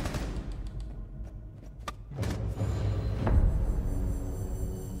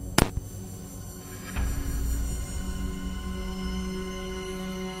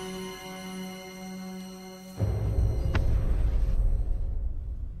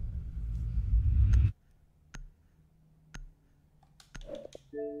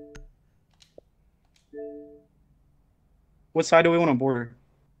 What side do we want to board?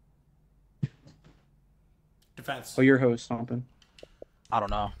 Defense. Oh, your host, stomping. I don't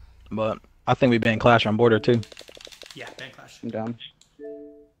know, but I think we've been clash on border too. Yeah, bank clash. I'm down.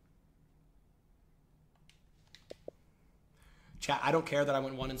 Chat, I don't care that I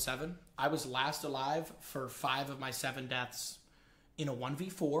went 1 and 7. I was last alive for 5 of my 7 deaths in a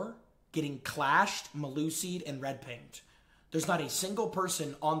 1v4, getting clashed, Malusied, and red pinged. There's not a single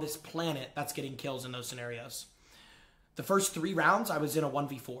person on this planet that's getting kills in those scenarios. The first 3 rounds, I was in a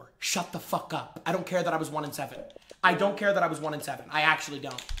 1v4. Shut the fuck up. I don't care that I was 1 and 7. I don't care that I was 1 and 7. I actually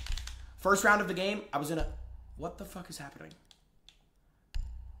don't. First round of the game, I was in a... What the fuck is happening?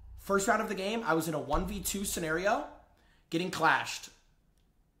 First round of the game, I was in a 1v2 scenario, getting clashed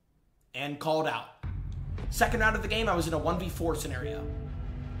and called out. Second round of the game, I was in a 1v4 scenario.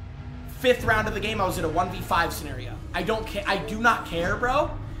 Fifth round of the game, I was in a 1v5 scenario. I don't care. I do not care, bro.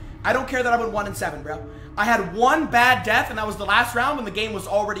 I don't care that I went 1 and 7, bro. I had one bad death, and that was the last round when the game was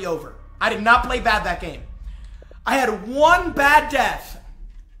already over. I did not play bad that game. I had one bad death.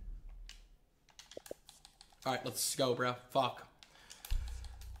 All right, let's go, bro. Fuck.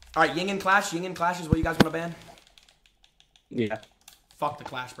 All right, Ying and Clash. Ying and Clash is what you guys want to ban? Yeah. Fuck the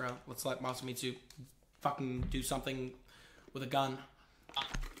Clash, bro. Let's let Masamitsu fucking do something with a gun.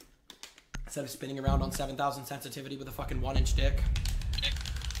 Instead of spinning around on 7,000 sensitivity with a fucking 1-inch dick.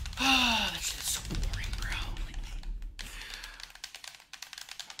 That shit is so boring,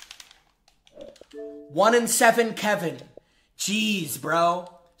 bro. 1 and 7, Kevin. Jeez, bro.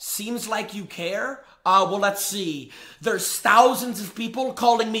 Seems like you care. Well, let's see. There's thousands of people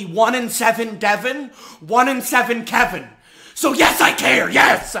calling me 1 and 7, Devin. 1 and 7, Kevin. So yes, I care.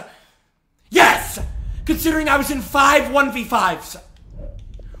 Yes. Yes. Considering I was in 5 1v5s.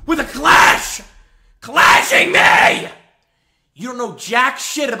 With a Clash. Clashing me. You don't know jack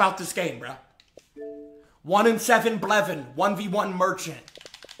shit about this game, bro. 1 and 7, Blevin. 1v1 Merchant.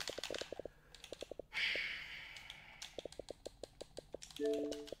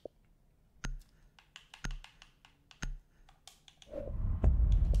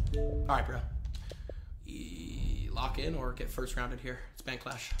 Alright, bro. Lock in or get first rounded here. It's Ban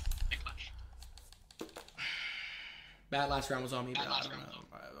Clash. That last round was on me, but I don't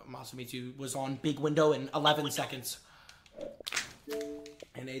know. Masamitsu was on big window in 11 seconds.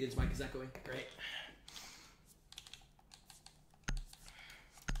 And Aiden's mic is echoing. Great.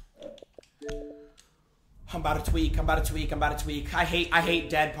 I'm about to tweak. I hate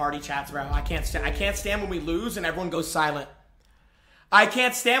dead party chats, bro. I can't stand when we lose and everyone goes silent. I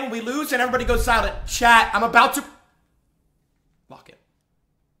can't stand when we lose and everybody goes silent. Chat, I'm about to lock it.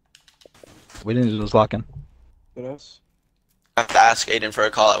 We didn't just lock in. What else? I have to ask Aiden for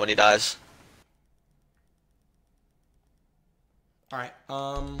a call out when he dies. All right.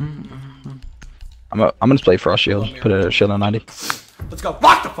 I'm gonna just play Frost Shield. Put a shield on 90. Let's go.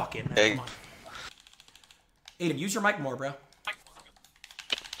 Lock the fuck in, man. Hey. Come on. Aiden, use your mic more, bro.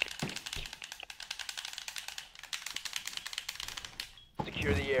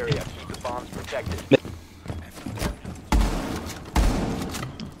 Secure the area. Keep the bombs protected.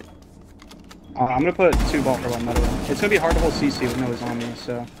 I'm gonna put 2 ball for 1 metal. It's gonna be hard to hold CC with Noah's on me,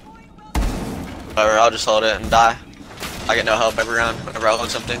 so. Whatever, I'll just hold it and die. I get no help every round whenever I hold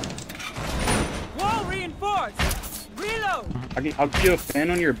something. Wall reinforced. Reload. I'll give you a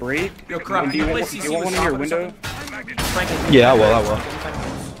fan on your break. Yo, Corrupt, Do you want one on your window? Yeah, I will. I will.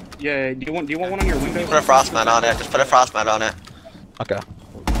 Yeah. Do you want one on your window? Put a frost mat on it. Just put a frost mat on it. Okay.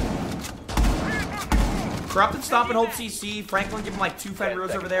 Corrupt and Stomp and hold CC. Franklin, give him like 2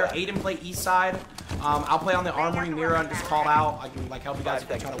 Fenrios over there. Aiden play east side. I'll play on the Armory Mirror and just call out. I can like help you guys if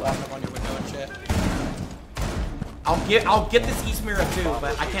you try to walk up on your window and shit. I'll get this east mirror too,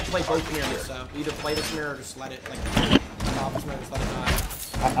 but I can't play both mirrors, so either play this mirror or just let it like the office mirror, just let it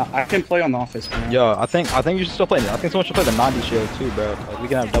die. I can play on the office mirror. Yo, I think you should still play. I think someone should play the 90 shield too, bro. Like we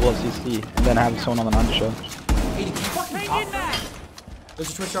can have double CC and then have someone on the 90 shield. Aiden, can you fucking pop? There's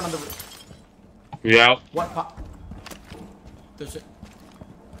a Twitch on the. Yeah. What pop? There's a.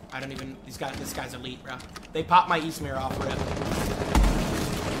 I don't even. This guy's elite, bro. They popped my east mirror off rip.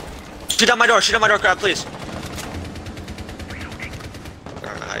 Shoot down my door, crab, please.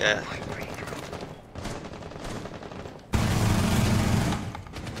 Yeah.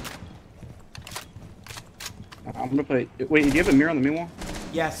 I'm gonna play. Wait, do you have a mirror on the main wall?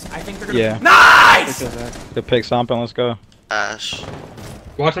 Yes, I think they're gonna. Yeah. Nice! Good pick, Stompin'. Let's go. Ash.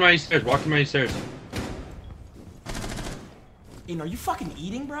 Watch my stairs. Watch my stairs. Aiden, are you fucking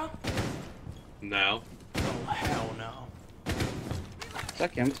eating, bro? No. Oh hell no. Is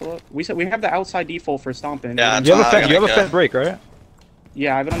that Gamtula? We said we have the outside default for stomping. Yeah, You have a fence break, right?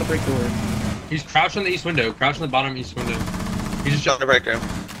 Yeah, I have it on the break door. He's crouched on the east window. Crouched on the bottom east window. He's just Shut the break room.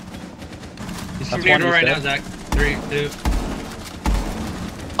 He's That's shooting one door right he's now, dead. Zach. 3, 2.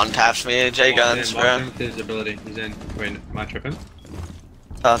 Untaps me, J guns, Walked bro. in with his ability. He's in. Wait, am I tripping?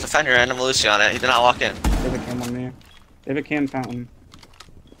 Defend your random Lucy on it. He did not walk in. They have a cam on me. They have a cam fountain.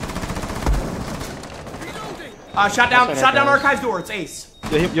 Shot down Archives door. It's Ace.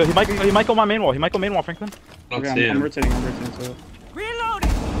 Yo, he might go my main wall. He might go main wall, Franklin. I don't Okay, see I'm him. rotating to it.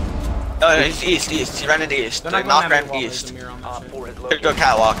 Reloading. Oh, he's east. He ran into east. They're Like, not knock going ran to east. the mirror on that Op shit. 4 has Could located. go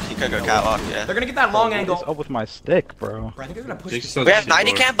catwalk. He could go catwalk, yeah. They're gonna get that long What is angle. up with my stick, bro? Bro, I think they're gonna push Jake this. still We have doesn't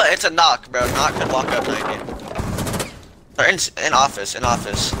 90 see camp, but it's a knock, bro. Knock could walk up 90. They're in office,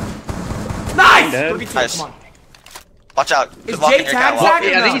 Nice! Dead. 32, Nice. come on. Watch out. Is Walk in Jay your tag catwalk. tagging?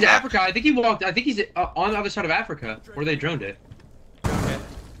 Yeah, I think he's No. Africa. I think he walked. I think he's on the other side of Africa, where they droned it. Okay.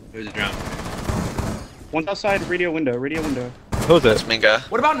 There's a drone. One's outside radio window. Who's It's it? Minga.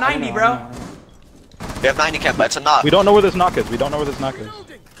 What about 90, bro? We have 90 camp, but it's a knock. We don't know where this knock is. We don't know where this knock is.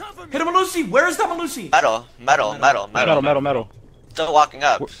 Hit him, Malusi. Where is that Malusi? Metal. Still walking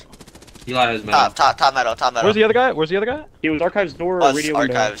up. Eli has metal. Top metal. Where's the other guy? Where's the other guy? He was archives door or Plus radio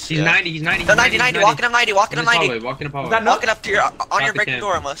window. archives. He's yeah. 90, he's 90. No, 90, walking up 90, walking up 90. Walking up hallway. That Walking up to your, on Shot your the breaking cam.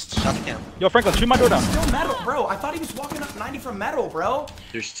 door almost. Shot the cam. Yo, Franklin, shoot my door down. Still metal, bro. I thought he was walking up 90 from metal, bro.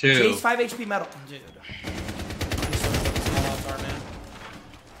 There's two. Jay's 5 HP metal. Dude.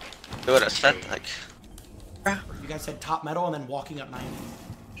 Do what I said, like. You guys said top metal and then walking up 90.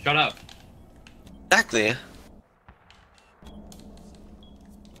 Shut up. Exactly.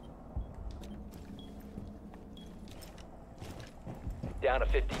 Down to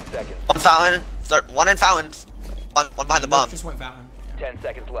 15 seconds. One fountain. One in fountain. One behind the bomb. Just went fountain. 10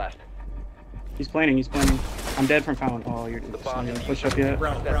 seconds left. He's planning. I'm dead from fountain. Oh, you're bomb not gonna push up yet.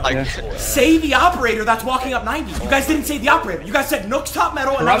 Bro. Like, Yeah. Say the operator that's walking up 90. You guys didn't say the operator. You guys said Nook's top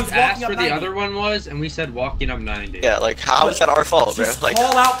metal and now he's Corrupt walking asked up where 90. the other one was, and we said walking up 90. yeah, like, how is that our fault, bro? Just Like,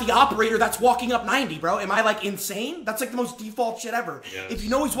 call out the operator that's walking up 90, bro. Am I like insane? That's like the most default shit ever. Yes. If you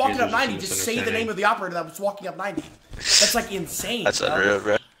know he's walking These are up 90, just just say the name of the operator that was walking up 90. That's like insane. that's bro. unreal,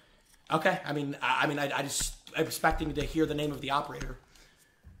 bro. Okay, I'm expecting to hear the name of the operator.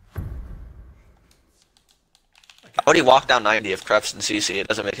 How would he walk down 90 if Krebs and CC? It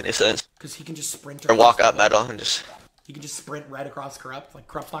doesn't make any sense. Because he can just sprint. Or walk up metal and just. He can just sprint right across Corrupt. Like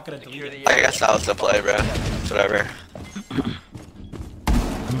Corrupt's not gonna delete Secure it. the I area. guess that was the play, bro. It's whatever.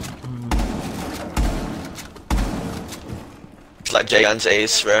 It's like Jynxzi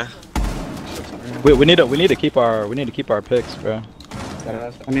ace, bro. We need to keep our picks, bro.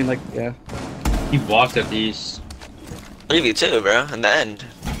 I mean, like, yeah. He walked up east. 3v2, bro. In the end.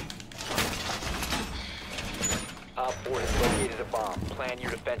 Op 4 has located a bomb. Plan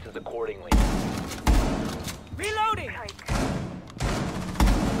your defenses accordingly. Reloading.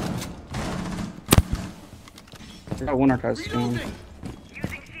 I got one archives. 10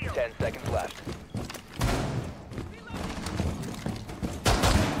 seconds left.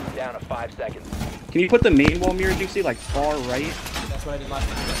 Down to 5 seconds. Can you put the main wall mirror, Jynxzi, like far right? That's what I did last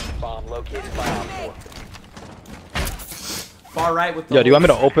time. Bomb located by Op 4. Far right with the. Yo, do you want me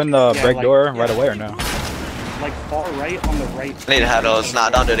to open the Yeah, break like- door right away or no? Like far right on the right. I need headles. Nah,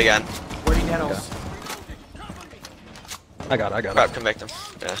 don't do it again. Where do you handles? I got it. Crap, convict him.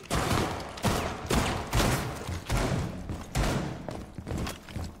 Yeah.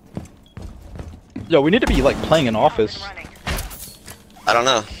 Yo, we need to be like playing in office. I don't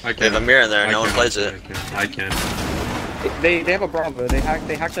know. I They have a can. mirror in there. I No one can. plays it. I can. They have a Bravo. They hacked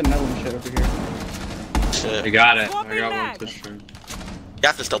the metal and shit over here. I Shit. got it. I Swapping got one mags. push through. You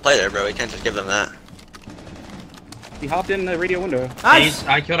have to still play there, bro. We can't just give them that. He hopped in the radio window. Nice. Ace,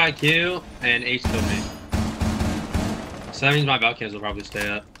 I killed IQ, and Ace killed me. So that means my Valkyries will probably stay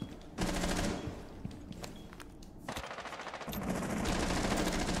up.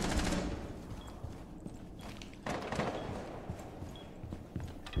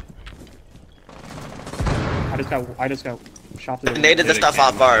 I just got shot through the Naded the Did a stuff cam.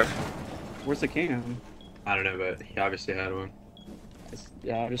 off bar. Where's the cam? I don't know, but he obviously had one.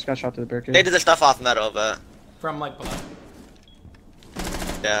 Yeah, I just got shot through the barricade. Naded the stuff off metal, but From like below.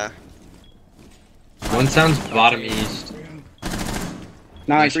 yeah. One sounds bottom east. Nice,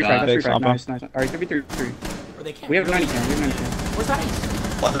 Nice free shot. frag, that's free Big frag, Sampa. nice. Alright, 3v3. Where they can't. We have 90 cam, we have 90 cam. Where's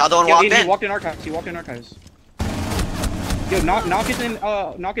that? Well, another one Yo, walked he in. walked in archives, he walked in archives. Yo, knock is in,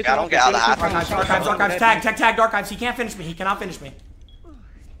 knock is Yeah, I don't get how that happened. Archives. Tag, archives. He can't finish me. He cannot finish me.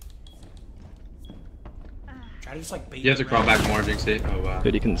 Try to just like bait You have to him, crawl man. back more, Jynxzi. Oh wow.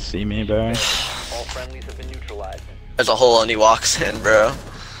 Dude, you can see me, bro. All friendlies have been neutralized. There's a hole and he walks in, bro.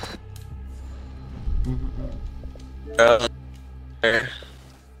 Bro. I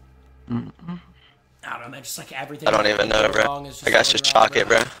don't know, man. Just like everything. I don't even know, bro. wrong is I guess going just wrong, chalk it,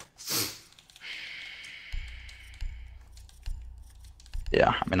 bro.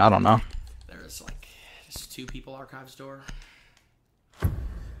 Yeah, I mean, I don't know. There's like just two people archives door.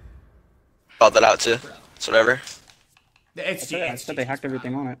 Called that out too. It's whatever. It's I said they hacked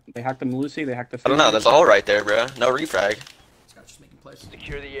everything on it. They hacked the Malusi, they hacked the I don't know. There's a hole right there, bro. No refrag. This guy's just making plays.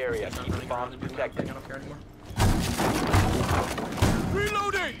 Secure the area. It's not Keep really the bombs grounded, dude. protected. I don't care anymore.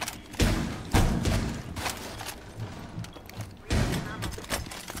 Reloading.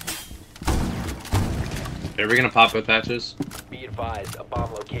 Are we gonna pop both hatches? Be advised, a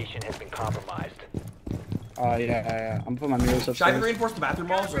bomb location has been compromised. Yeah. I'm gonna put my mirrors Should I upstairs. reinforce the bathroom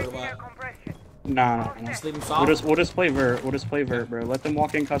walls or what? Nah. Just leave them soft? We'll just play vert. We'll just play vert, bro. Let them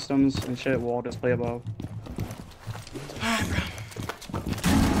walk in customs and shit. We'll all just play above.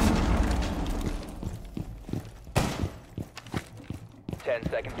 10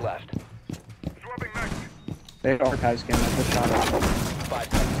 seconds left. Swapping mag. They had archives game. I just shot it. 5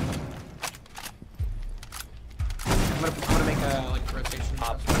 seconds. I'm gonna make a like rotation.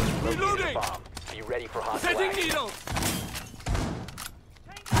 Op 4 is located a bomb. Be ready for hostile action. needles.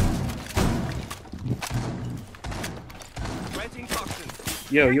 Planting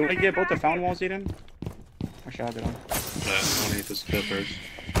toxins. Yo, you want to get both the fountain walls, Eden? Or should I get them? Yeah, I want to hit this kill first.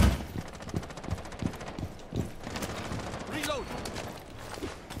 Reload.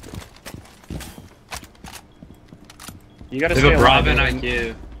 You gotta They stay have a alive, Bravo Eden.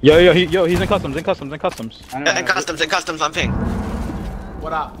 IQ. Yo, he's in customs, I know, In customs, I'm ping.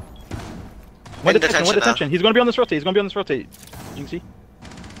 What up? One In detention, detention now. He's gonna be on this rotate, Jynxzi.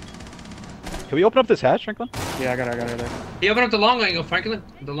 Can we open up this hatch, Franklin? Yeah, I got it there. He opened up the long angle, Franklin.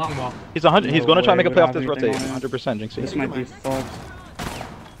 The long wall. He's 100. He's No gonna try and way, make a we play don't off this have anything rotate. on it. 100%, This Jynxzi. might be fucked.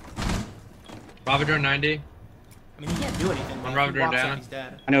 Bravo drone 90. I mean, he can't do anything. One Man. Robert If he walks down. out, he's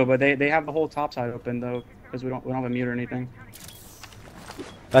dead. I know, but they have the whole top side open though, because we don't have a mute or anything.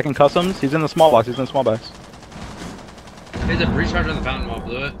 Back in customs. He's in the small box. There's a breach charge on the fountain wall,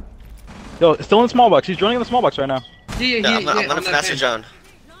 blew it. Yo, it's still in small box. He's joining in the small box right now. Yeah, I'm gonna on that finesse the pin. zone.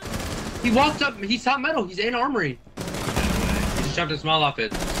 He walked up, he's top metal, he's in armory. He just jumped in small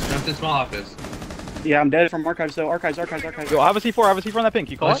office. Yeah, I'm dead from archives though. Archives. Yo, I have a C4 on that ping.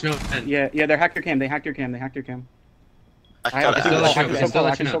 Can you call Let it? you know when. Yeah, they hacked your cam. They hacked your cam. I I have got to it. let you I know, can man. still call it. I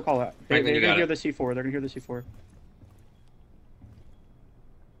Let can you still know. call it. Franklin, They're you gonna got hear it. the C4. They're gonna hear the C4.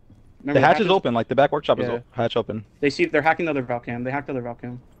 The Remember, hatch is open. Like the back workshop Yeah. is hatch open. They're hacking the other Valve cam. They hacked the other Valve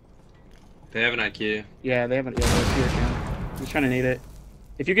cam. They have an IQ. Yeah, they haven't. Yeah, they see your cam. He's trying to nade it.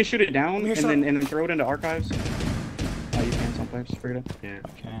 If you can shoot it down Here's and then throw it into archives. Oh, you can sometimes. Forget it. Yeah. I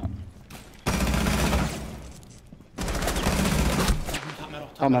can't. Top metal.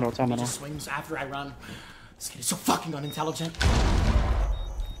 Top He metal. just swings after I run. This kid is so fucking unintelligent.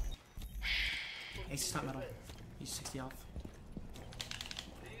 Ace is top metal. He's 60 off.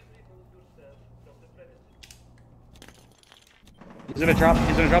 He's gonna drop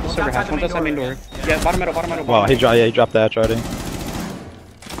the server outside hatch. the One's outside main main door. door, Yeah, bottom metal. Wow, he dropped that already.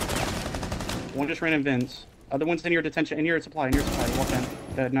 One just ran in vents. Other one's in your detention, in your supply. He walked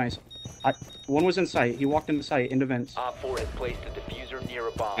in. Nice. One was in sight. He walked into sight, into vents. Op 4 has placed a diffuser near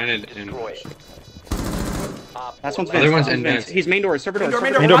a bomb. And Destroy it. Op That's 4 one's Other vents. one's That's in vents. vents. He's main door. Server door. Main door,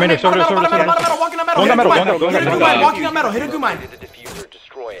 server main door. Main door, server door, Bottom server door. metal, walking on metal. Going down metal, Hit a going Gumine, down. walking on metal. Hit a Gumine. Located the diffuser.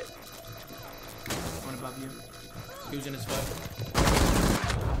 Destroy it. One above you. Who's in his foot?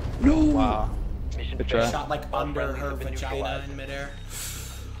 Wow. Mission Good failed. try. Shot like All under friendlies her have been vagina neutralized. in midair.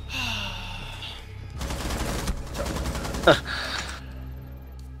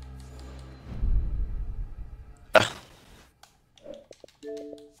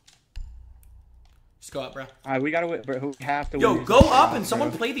 Just go up, bro. Alright, we gotta win. Bro, we have to Yo, win. go up and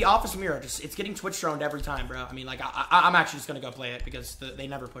someone play the office mirror. Just it's getting Twitch droned every time, bro. I mean, like I'm actually just gonna go play it because they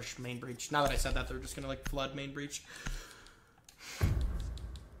never push main breach. Now that I said that, they're just gonna like flood main breach.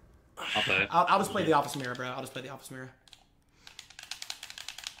 I'll play it. I'll just play the office mirror, bro. I'll just play the office mirror.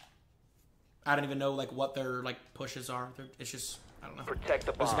 I don't even know like what their like pushes are. It's just I don't know. Protect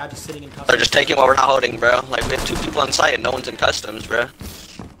the There's a bomb. guy just sitting in They're customs. just taking what we're not holding, bro. Like, we have 2 people on site and no one's in customs, bro.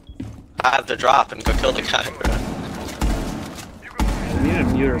 I have to drop and go kill the guy, bro. We need a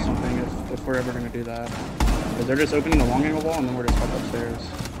mute or something if we're ever gonna do that. Because they're just opening the long angle wall and then we're just up upstairs.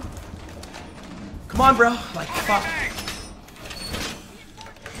 Come on, bro. Like fuck.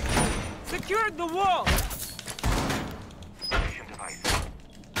 Secured the wall. Mission device.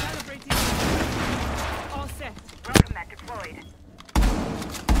 Calibrating. All set. Welcome that deployed.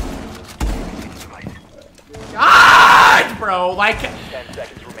 Ah, bro. Like 10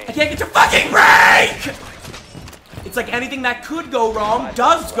 seconds I remaining. can't get to fucking break. It's like anything that could go wrong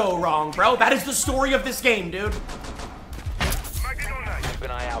does go wrong, bro. That is the story of this game, dude. Mag is online. Keep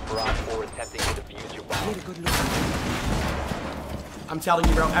an eye out for Op 4 attempting to defuse your bomb. I'm telling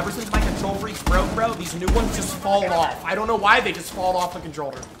you, bro, ever since my control freaks broke, bro, these new ones just fall off. I don't know why they just fall off the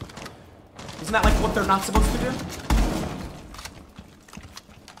controller. Isn't that like what they're not supposed to do?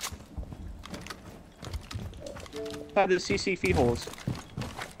 About the CC feed holes.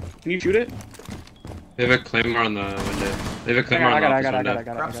 Can you shoot it? They have a claymore on the window. They have a claymore I on the got office it.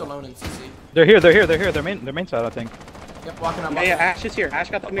 window. Perhaps alone in CC. They're here. Their main side, I think. Yep, walking up. Yeah, Ash is here. Ash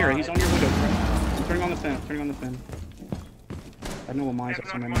got the mirror. He's on your window. I'm turning on the fin. I know what mine's up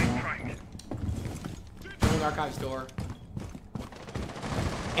somewhere now. Going archives door.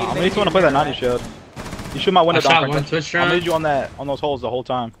 I'm gonna need someone to play that 90 shield. You shoot my window I shot down, one Franklin. Twitch I drone. need you on those holes the whole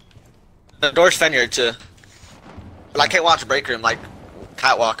time. The door's Fenrir, too. But I can't watch break room, like,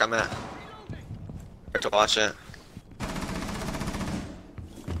 catwalk I'm at. To watch it.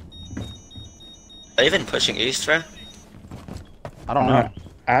 they even pushing east, bro? I don't know.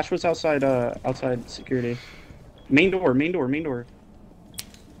 Ash was outside outside security. Main door.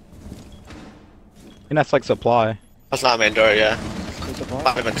 And that's like supply. That's not main door, yeah. Supply?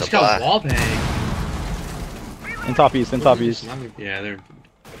 Not even Just got supply. wall bang. In top east, Yeah, they're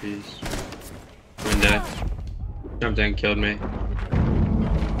east. Window. Jumped in, killed me.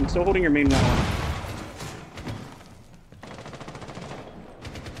 I'm still holding your main wall.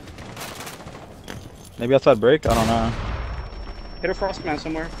 Maybe outside break? I don't know. Hit a frost man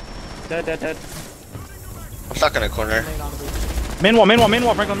somewhere. Dead. I'm stuck in a corner. Main wall,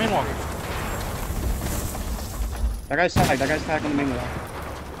 Franklin, main wall. That guy's tagged on the main wall.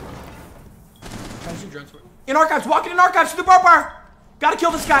 In archives, walking in archives to the barbed wire. Gotta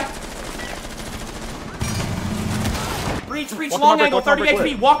kill this guy. Breach, long angle, 30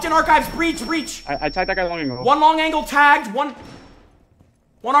 HP. Walked in archives, breach. I tagged that guy long ago. One long angle tagged, one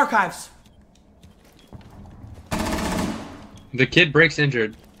archives. The kid breaks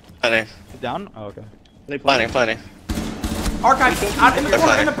injured. Planning. Down? Oh, okay. Planning. Archives, out in the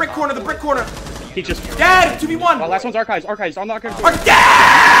corner, in the brick corner. He just Dead, 2v1. Oh, last one's archives. On the archives. Are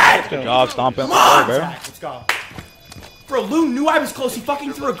dead! Good job, stomping. Come Sorry, on! bro. Let's go. Bro, Lou knew I was close. He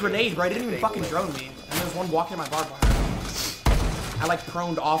fucking threw a grenade, bro. He didn't even fucking drone me. And there was one walking in my barbed wire. I like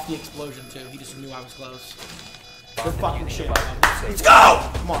proned off the explosion too. He just knew I was close. Good fucking shit. Let's go!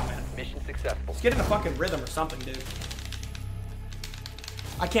 Come on, man. Mission successful. Let's get in a fucking rhythm or something, dude.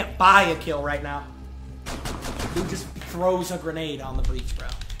 I can't buy a kill right now. Dude just throws a grenade on the breach, bro.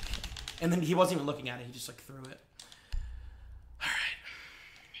 And then he wasn't even looking at it. He just like threw it.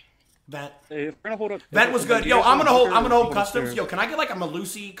 Vent. If we're gonna hold up, Vent was good. Yo, I'm gonna hold customs. Yo, can I get like a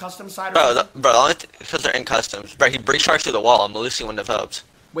Malusi custom side? Bro, only because they're in customs. Bro, he breach charged through the wall. I'm Lucy wouldn't have helped.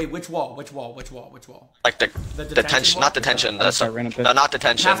 Wait, which wall? Which wall? Like the detention, not detention. No, not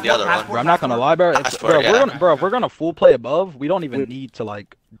detention. Passport, the other passport. one. Bro, I'm not gonna lie, bro. Passport, If we're gonna full play above, we don't even need to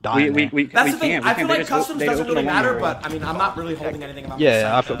like die. That's the thing. Can't. I feel They like just customs they doesn't open really the matter, window. but I mean, I'm not really holding anything about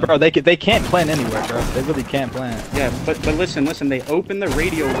Yeah, this side, bro, they can't plan anywhere, bro. They really can't plan. Yeah, but listen. They open the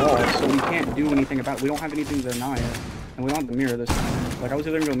radio wall, so we can't do anything about it. We don't have anything to deny it, and we don't have the mirror this time. Like I was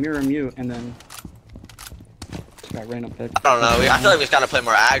either gonna go mirror mute, and then got random pick. I don't know. I feel like we just gotta play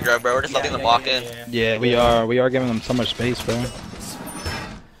more aggro, bro. We're just letting them walk in. Yeah, we are giving them so much space, bro.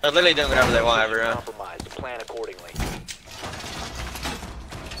 They're literally doing whatever they want every round. Compromised. Plan accordingly.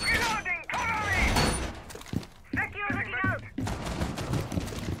 Reloading, cover me! Security out!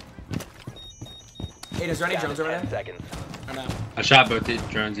 Hey, is there any drones over 10 there? seconds. Or no? I shot both the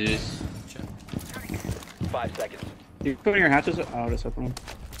drones east. Shit. 5 seconds. You putting your hatches? Oh, just open them.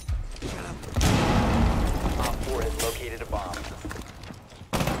 Op 4 has located a bomb.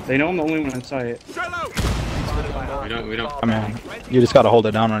 They know I'm the only one in sight. We don't. I mean, you just gotta hold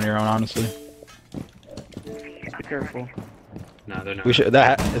it down on your own, honestly. Just be careful. No, they're not. We should. Is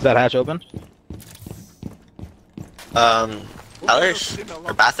that hatch open? Ellers?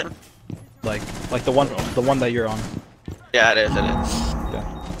 Or bathroom? Like the one that you're on. Yeah, it is.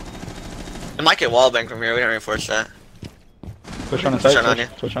 Yeah. It might get wallbang from here. We don't reinforce that. Switch on the Turn side. on you.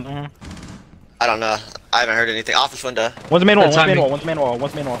 Switch on here. I don't know. I haven't heard anything. Office window. One's main wall. That's One's main timing. wall. One's main wall.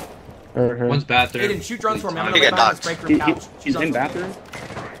 One's main wall. One's bathroom. Aiden, shoot drones for me. I'm You gonna get lay behind this knocked. break room couch. He's in bathroom.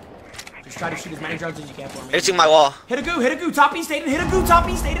 Just try to shoot as many drones as you can for me. Hitting my wall. Hit a goo, top east, Aiden. Hit a goo, top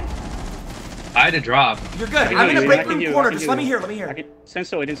east, Aiden. I had to drop. You're good. I I'm in a can break do room you, I corner. can Just do let me you. hear. Stand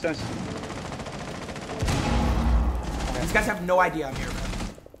still, Aiden, stand still. These guys have no idea I'm here, bro.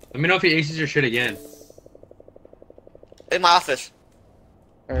 Let me know if he aces your shit again. In my office.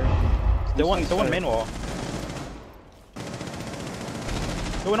 Still one main wall.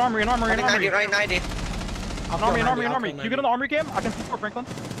 Go in armory. 90, right 90. I'll kill 90, I'll Armory. kill You get 90. on the armory cam? I can support Franklin.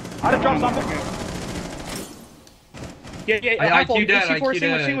 I just dropped something. Yeah. I Apple, IQ dead, C4 IQ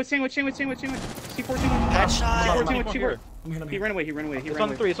dead. sandwich. C4 Headshot. sandwich. I'm here. He ran away. It's on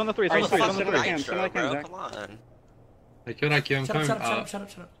the three. It's on the three. Alright, It's on the Alright, three. so- It's on the three. Cam, Bro, Zach. come on. I killed IQ. I'm coming. Shut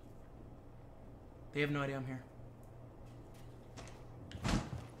up. They have no idea I'm here.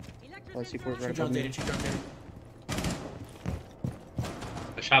 C4 is Shoot right above drones, me. Aiden. Shoot drones, Aiden.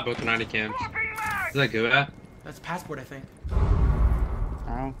 I shot both the 90 cams. Is that good at? That's passport, I think.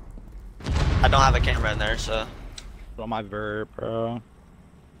 Ow. I don't have a camera in there, so. On my verb, bro.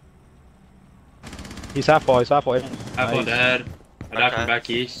 He's half wall. Apple Nice. dead. I died Okay. from back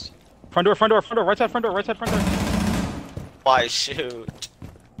east. Front door. Right side front door. Why shoot?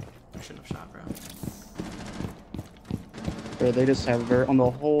 I shouldn't have shot, bro. Bro, they just have on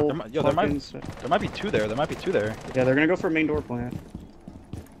the whole. There might fucking be two there. Yeah, they're gonna go for main door plant.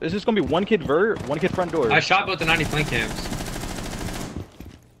 Is this gonna be one kid vert, one kid front door? I shot both the 90 flank cams.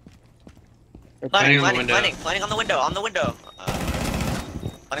 Planning, on the window. planning on the window, on the window.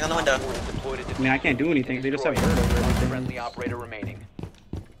 Planning on the window. Four is deployed to I mean, I can't do anything. They just have bird over everything. friendly operator remaining.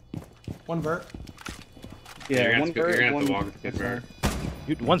 One vert. You're Yeah, gonna one have to- you're bird, gonna have to one. walk with the That's bird.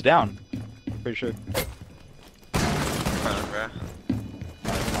 fair. One's down. Pretty sure. Front, bro.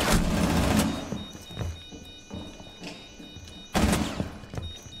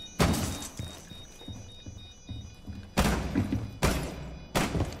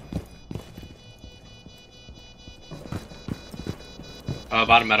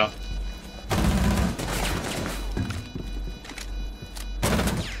 Bottom meadow.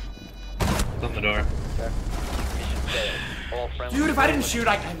 It's on the door. Mission failed. All friendly. Dude, if I didn't shoot,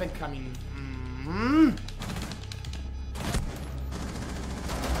 I'd been coming.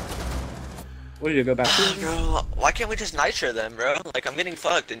 What did you go back to? Bro, why can't we just nitro them, bro? Like, I'm getting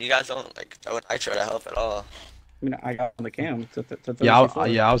fucked, and you guys don't, like, throw a nitro to help at all. I mean, I got on the cam. Yeah,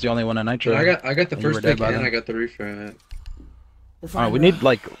 I was the only one in Nitro. I got the And you were first dead pick by and then. I got the reefer. We're Alright, fine. we bro. need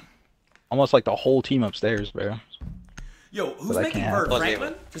like almost like the whole team upstairs, bro. Yo, who's But I making can't. vert? Well,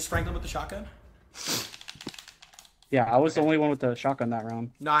 Franklin? Just Franklin with the shotgun? Yeah, I was the only one with the shotgun that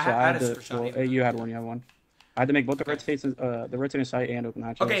round. No, I So had a to, super shot even. you had one. You had one. I had to make both the rotating sight and open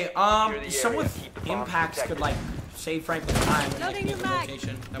hatches. Okay, Secure the someone area, with keep the bombs impacts could protected. like save Franklin time and like Loading give new him mag.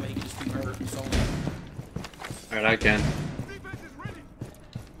 rotation. That way he can just do vert solo. Alright, I can.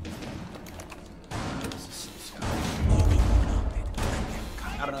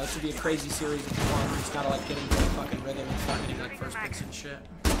 I don't know, this would be a crazy series if you want. We just gotta like get into the fucking rhythm and start getting like first picks and shit.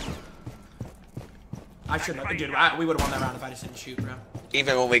 I shouldn't have, dude. We would have won that round if I just didn't shoot, bro.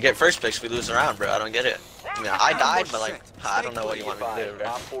 Even when we get first picks, we lose the round, bro. I don't get it. I mean, I died, but, like, I don't know what you want me to do, bro.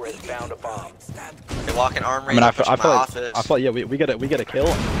 Op 4 has found a bomb. They walk in armory, I mean, I push feel my like office. yeah, we get a kill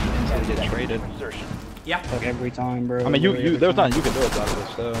and we get traded. Insertion. Yeah, Like every time, bro. I mean, Literally every there's time. nothing you can do about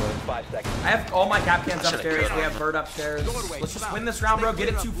this. So 5 seconds. I have all my cap cans Should've upstairs. killed We have vert upstairs. Let's just win this round, bro. Get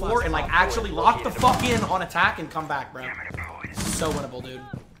it 2-4 and like actually lock the fuck in on attack and come back, bro. So winnable, dude.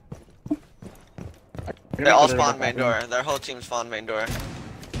 They all spawn main door. Their whole team spawn main door.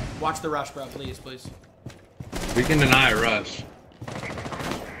 Watch the rush, bro. Please, please. We can deny a rush.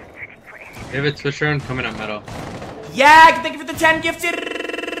 If it's switch around, coming up metal. Yeah, thank you for the 10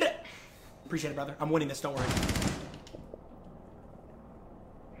 gifted. Appreciate it, brother. I'm winning this. Don't worry.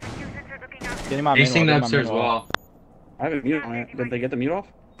 get him on Facing the main upstairs wall. I have a mute on it. Did they get the mute off?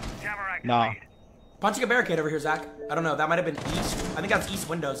 No. Punching a barricade over here, Zach. I don't know. That might have been east. I think that's east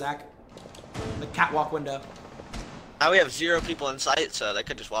window, Zach. The catwalk window. Now we have 0 people in sight, so they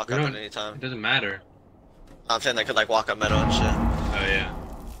could just walk We up don't- at any time. It doesn't matter. I'm saying they could like walk up middle and shit. Oh yeah.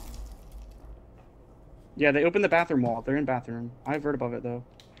 Yeah, they opened the bathroom wall. They're in bathroom. I have vert above it though.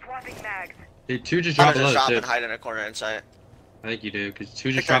 Hey, two just I'm dropped just below drop too. and hide in a corner in sight. I think you do, because two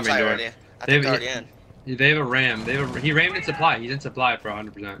I just think they're dropped in main sight door. already. I think they're already in. They have a ram. He rammed in supply. He's in supply for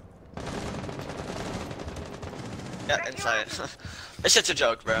 100%. Yeah, in sight. This shit's a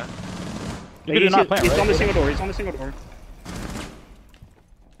joke, bro. You did not plant, He's on the right? single door. He's on the single door.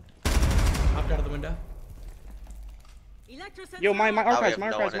 Hopped out of the window. Yo, my Now we archives, have my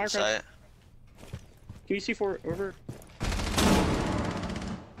no archives, one my in archives. sight. Can you see for over?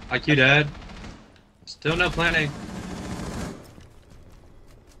 IQ dead. Still no planning.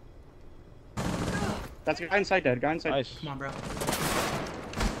 That's a guy inside dead. Guy inside. Nice. Come on, bro.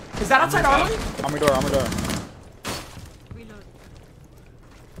 Is that outside armory? Armor door, armor door.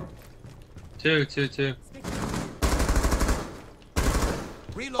 Two.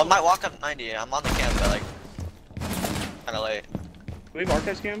 I might walk up 90. I'm on the camp, but like kind of late. Do we have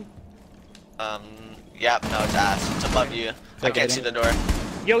archives cam? Yep, no, it's ass. It's above you. I can't see the door.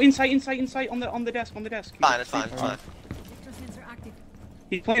 Yo, inside on the desk. Fine, it's fine, it's fine.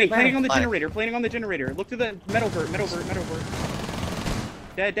 He's planning on the Fine. generator. Look to the metal vert.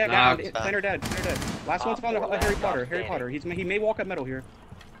 Dead, Knocked. planner dead. Last one's on Harry Potter. He may walk up metal here.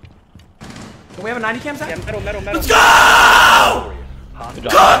 Do we have a 90 cam, Zach? Yeah, metal. Let's go! Good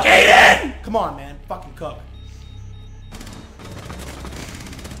job. Cook, Aiden! Come on, man. Fucking cook.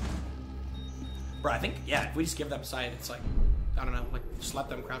 Bro, I think, yeah, if we just give them sight, it's like, I don't know, like, just let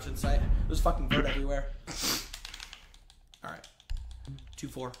them crouch in sight. There's fucking bird everywhere. Alright.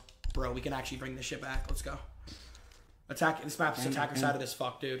 2-4. Bro, we can actually bring this shit back. Let's go. Attack, this map's attacker side of this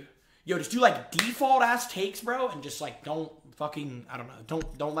fuck, dude. Yo, just do, like, default-ass takes, bro, and just, like, don't fucking, I don't know,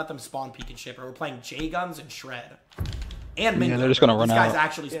 don't let them spawn peek and shit, bro. We're playing J-Guns and Shred. And Mingo. they're just gonna run These guys out.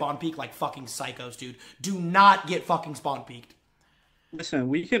 actually spawn peek like fucking psychos, dude. Do not get fucking spawn peeked. Listen,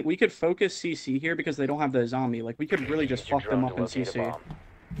 we could focus CC here because they don't have the zombie. Like we could really just fuck them up in Locate a CC. bomb.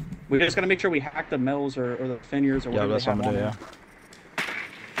 We just gotta make sure we hack the mills or the Finiers or Yeah, whatever that's they what have I'm on gonna do, them. yeah.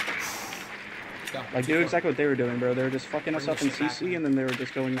 go. Like, do exactly what they were doing, bro. They were just fucking us up in CC, and then they were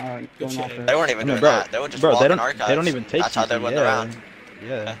just going off They there. weren't even doing bro, that. They would just bro, walk they in don't. archives. They don't even take. That's how they CC, win yeah. the round.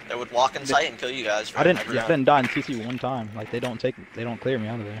 Yeah. They would walk in sight and kill you guys. I didn't. every I round. didn't die in CC one time. Like they don't clear me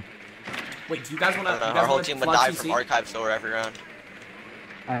out of there. Wait, do you guys want to? Our whole team would die from archives door every round.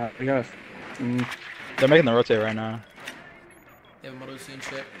 We got. They're making the rotate right now. They have Melusi and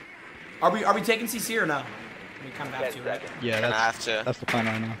shit. Are we taking CC or no? We kind of have to, right? Yeah, that's the plan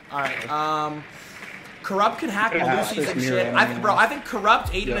right now. All right. Corrupt can hack Yeah, Melusi's and it's shit. mirror. I think Corrupt,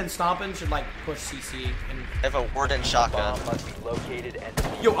 Aiden, and Stompin should like push CC. And They have a warden shotgun. Bomb must be located and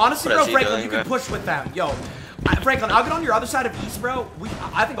defused. yo, honestly, What bro, is he Franklin, doing, you can bro? push with them. Yo, Franklin, I'll get on your other side of East, bro.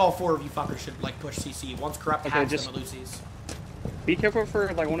 I think all 4 of you fuckers should like push CC once Corrupt Okay, hacks just- the Melusi's. Be careful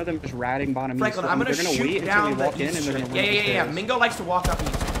for like one of them just ratting bottom Franklin, east. I'm gonna They're gonna shoot wait until down we the walk in, east and they're street. gonna run up the Yeah. stairs. Mingo likes to walk up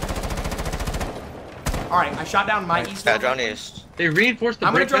east. All right, I shot down my east. Yeah, door. drone east. They reinforced the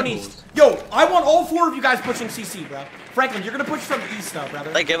I'm gonna brick drone pebbles. east. Yo, I want all 4 of you guys pushing CC, bro. Franklin, you're gonna push from east though,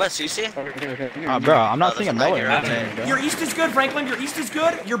 brother. They give us CC? Okay. Bro, I'm not Oh, seeing a there's a melon. light here, happening, bro. Your east is good, Franklin. Your east is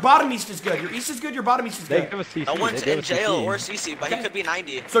good. Your bottom east is good. Your east is good. Your bottom east is They good. give us CC. No one's they give in us jail CC. or CC, but he Okay. could be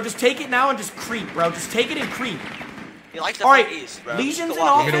 90. So just take it now and just creep, bro. Just take it and creep. He likes to All right, fight east, bro. Legions You in can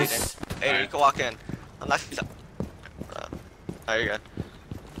walk office. Hey, you can walk in. Unless he's... Oh, you're good.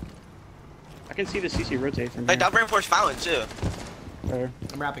 I can see the CC rotate from Hey, here. don't reinforce fountain, too. There.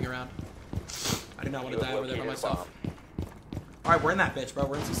 I'm wrapping around. I do not want You to have die over there by located a myself. bomb. All right, we're in that bitch, bro.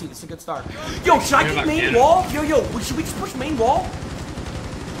 We're in CC. This is a good start. Yo, should I You're get about main Canada. wall? Yo, should we just push main wall?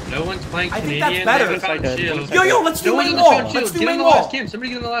 No one's playing I think Canadian. that's better. They have a fountain shield. Yo, let's do No one's main on the wall. fountain Let's shield. do Get on main the wall. last cam. Somebody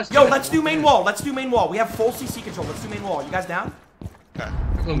get on the last Yo, cam. let's do main wall. Let's do main wall. We have full CC control. Let's do main wall. You guys down?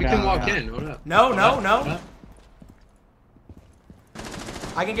 Franklin, we can walk in. Hold up. No. Huh?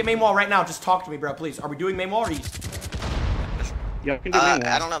 I can get main wall right now. Just talk to me, bro, please. Are we doing main wall or east? Yeah, I can do main wall.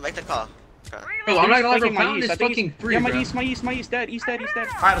 I don't know, make the call. Okay. Bro, I'm not gonna lie, bro. Taking my Fountain east. is I think fucking he's- free, Yeah, bro. my east, dead. East dead. All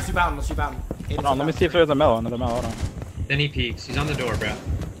right, let's do Fountain. Let's do Fountain. Hold on, let me see if there's a mel. Another mel. Hold on. Then he peeks. He's on the door, bro.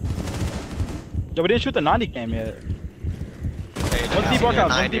 Yo, we didn't shoot the 90 cam yet. Hey, One deep archives, one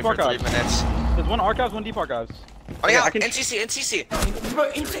 90 deep for 3 archives. minutes. There's one archives, one deep archives. Oh yeah, I can- NCC.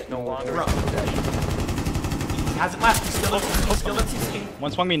 No longer Bro, in your possession. he hasn't left. He's still in CC.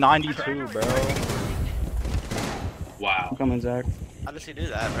 One swung me 92, bro. Wow. I'm coming, Zach. How does he do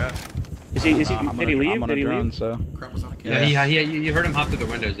that, bro? Is he? I'm Did he on leave? a Did he drone, leave? so. Crump was on a kill. Yeah, you heard him hop through the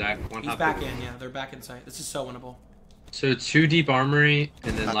window, Zach. One He's hop back through. in, yeah. They're back in sight. This is so winnable. So 2 deep armory,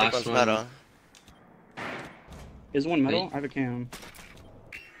 and then I think last that's one. metal. Is one metal? Wait. I have a cam.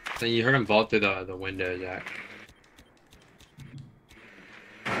 Then you heard him vault through the window, Zach.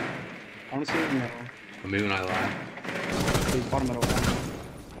 I don't see his metal. I'm moving, I lie. He's bottom metal.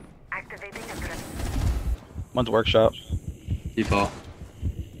 One's workshop. Default.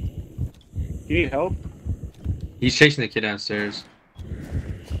 You need help? He's chasing the kid downstairs.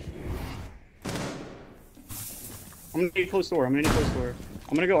 I'm gonna need close door. I'm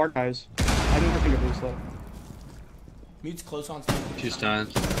gonna go archives. I have no fingerprints left. Mute's close on. 2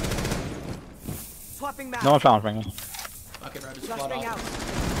 stuns. Swapping map. No one found Franklin. Okay, bro, just flood Flashbang out. off.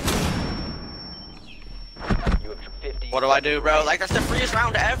 You have 50 What do I do, bro? Like, that's the freest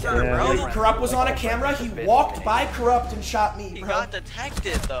round ever, Yeah. bro. Yo, Corrupt was on a camera. He walked by Corrupt and shot me, He bro. got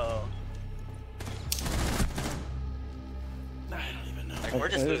detected, though. Like, we're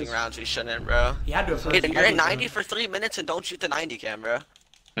just Okay, losing this- rounds we shouldn't, bro. He had to have heard. Hey, you're in 90 for 3 minutes and don't shoot the 90 cam, bro.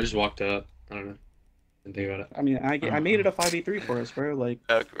 I just walked up. I don't know. Didn't think about it. I mean, I made it a 5v3 for us, bro. Like,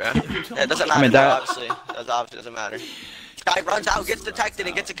 Joke, bro. Yeah, it doesn't matter, I mean, bro, that- obviously. That obviously doesn't matter. Guy runs out, gets detected,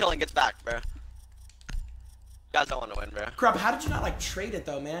 and gets a kill and gets back, bro. You guys don't want to win, bro. Corrupt, how did you not like trade it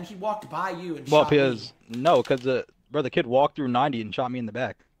though, man? He walked by you and Well, shot because me. no, because the kid walked through 90 and shot me in the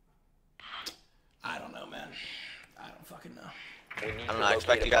back. I don't know, man. I don't fucking know. We need I to don't know, I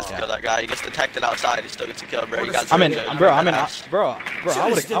expect locate you guys a to bomb. kill that guy. He gets detected outside, he still gets a kill, bro. You guys I mean, are bro, good. bro, I Should've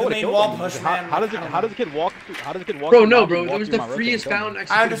would just did the have main killed wall him. push, How, man. how does I don't how know. does the kid walk? How does the kid walk? Bro, through no, 90 bro. and That walk was through the my rotate freest and kill found me?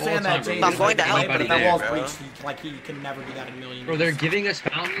 executed I of all understand that, time, Jay. bro. I'm going to help, but Anybody that there, wall's bro. breached. He can never do that in a million Bro, years. they're giving us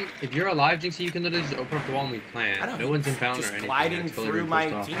fountain. If you're alive, Jynxzi, you can literally just open up the wall and we I plant. don't No know, one's in fountain or just anything. gliding It's totally through my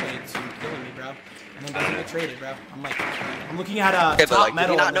reinforced off. teammates and killing me, bro. And then doesn't get traded, bro. I'm like, I'm looking at a Okay, but top like, did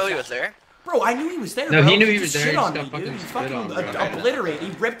metal. you not on the know he chat. was there? Bro, I knew he was there. No, bro. he knew he was just there, Shit he on just me, got dude. fucking He spit on, fucking bro. obliterated.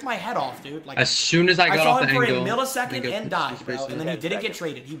 He ripped my head off, dude. Like As soon as I got saw off him the for angle, a millisecond nigga, and died, it's bro. basically- And then he didn't get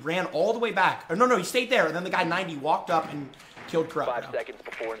traded. He ran all the way back. Or no, he stayed there. And then the guy 90 walked up and killed Corrupt. 5 bro. seconds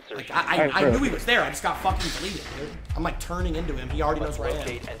before insertion. I knew he was there. I just got fucking deleted, dude. I'm like turning into him. He already knows where I am.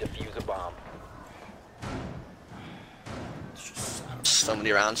 Locate and defuse a bomb. It's just, I don't know. So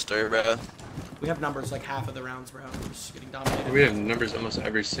many rounds through, bro. We have numbers like half of the rounds, bro. We're just getting dominated. We have numbers almost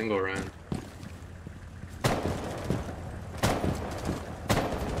every single round.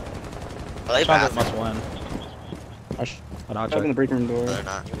 Are they Chandler back? must win. Hold on, I'll Open the check. break room door. No, they're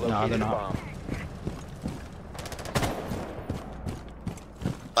not. You No, located they're a not. bomb.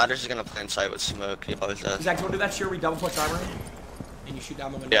 Ladder's just gonna play inside with smoke. He always does. Zach, do you want to do that shit where we double push armory? And you shoot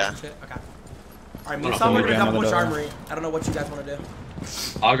down the windows Yeah. and shit? Okay. Alright, me Wanna and Sam are hold gonna it double down push the door. armory. I don't know what you guys want to do.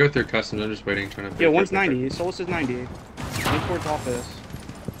 I'll go through customs. I'm just waiting, trying to. Yeah, one's 90. Solus is 90. Link towards office.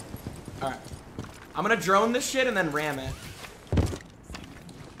 Alright. I'm gonna drone this shit and then ram it.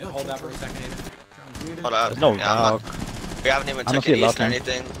 Hold that for a second. Drone's muted. Hold up. There's no Yeah, I'm not- valk. we haven't even I don't taken see a east or valk.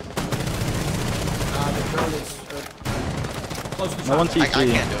 anything. The drone is close to the No one's shot. I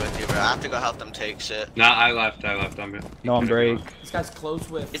CT. can't do it with you, bro. I have to go help them take shit. Nah, I left. I'm good. No, I'm break. This guy's close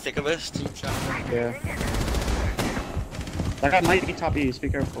with You think of this? deep shot. Yeah. That guy might be top east. Be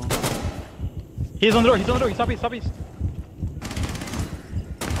careful. He's on the door. He's on the door. He's top east. Top east.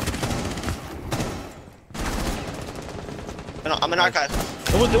 No, I'm an archive.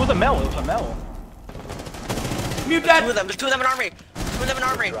 It was a Mel. It was a Mel. Mute Two that! of them. There's two of them in armory. Two of them in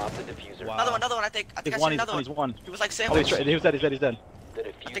armory. Drop the diffuser. Wow. Another one. I think I He's see one. another He's one. He was like Oh, sandwich. he was dead. He's dead. He's dead. The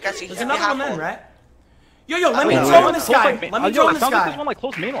I think I see. There's him. another one Half then, full. right? Yo, let me Oh, drone yeah. this guy. Let me drone this Sounds like this guy. one like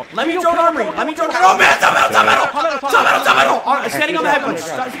close main one. Let me drone armory. Let me drone. Oh man, top middle. Standing on the head punch.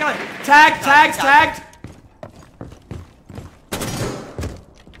 Tagged.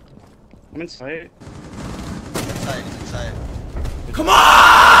 I'm inside. Inside. Come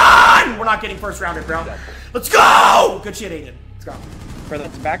on! We're not getting first rounder, bro. Let's go! Good shit, Aiden. Let's go. For the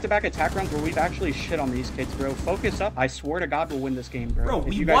back-to-back attack rounds where we've actually shit on these kids, bro. Focus up. I swear to God, we'll win this game, bro. Bro, If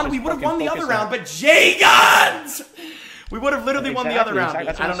we you guys won. just We would have fucking won the focus other up. round, but Jay guns! We would have literally won the other round. Exactly,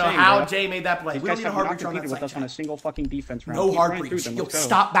 that's I what don't know I'm saying, how bro. Jay made that play. These We don't guys need a have hard not breach on that competed with side us on a chat. single fucking defense round. No Keep hard running through breach. them, Yo, let's go.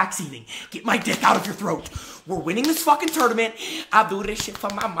 stop backseating. Get my dick out of your throat. We're winning this fucking tournament. I do this shit for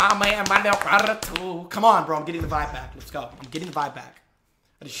my mama and my little brother too. Come on, bro. I'm getting the vibe back. Let's go. I'm getting the vibe back.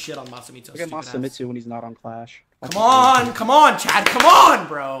 I just shit on Masamitsu. Look at Masamitsu when he's not on Clash. Come on, Chad. Come on,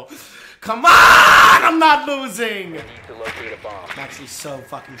 bro. Come on. I'm not losing. Need to locate a bomb. I'm actually so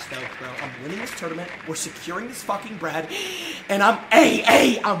fucking stoked, bro. I'm winning this tournament. We're securing this fucking bread. And I'm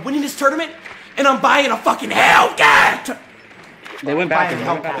winning this tournament. And I'm buying a fucking Hellcat. They went back Buying in. a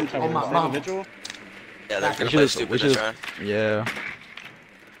They went back in Hellcat. towers. Oh, my They have a mama. vigil. Yeah, they're gonna We play should. stupid We this should. round. Yeah.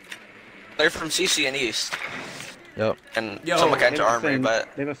 They're from CC and East. Yep. And Yo, someone They came to have a armory, fin.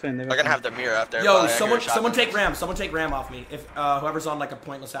 but They have a fin. they're gonna have the mirror up there. Yo, probably. I hear someone take shotguns. Ram. Someone take Ram off me. If whoever's on like a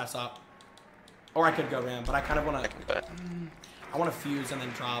pointless ass up. Or I could go Ram, but I kind of want to. But I want to fuse and then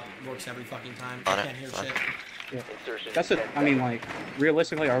drop. It works every fucking time. On I it. can't hear Fine. shit. Insertion. That's it. I mean, like,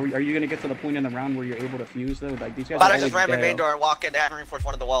 realistically, are you gonna get to the point in the round where you're able to fuse though? Like these guys. Why are don't I just always ram the main down. door and walk in to reinforce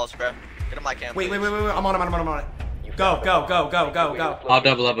one of the walls, bro? Get him my camp. Wait. please. I'm on it. Go. I'll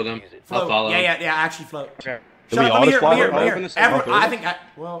double up with them. I'll Float. follow. Yeah. Actually float. Okay. Do Shut we up. all Let me just hear. fly? Open Let the me side hear. door. I think.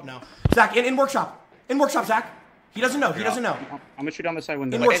 Well, no. Zach, in workshop. In workshop, Zach. He doesn't know. I'm gonna shoot down the side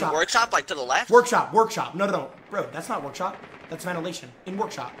window. In Like workshop. in workshop, like to the left. Workshop. No. Bro, that's not workshop. That's ventilation. In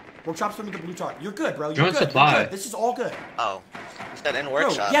workshop. Workshop's under the blue chart. You're good, bro. You're Joint good. supply. You're good. This is all good. Oh, is that in Bro,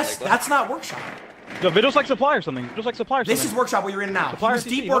 workshop? yes, Like, that's not workshop. Yo, videos like supply or something. Videos like supply or something. This is workshop where you're in now. He Supplier was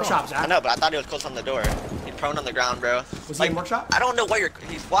deep CC, hold workshop, on. Zach. I know, but I thought he was close on the door. He's prone on the ground, bro. Was he in workshop? I don't know what you're.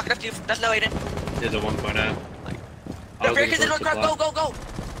 He's walking up to you. That's no Aiden. There's a 1.0. No, here, because go.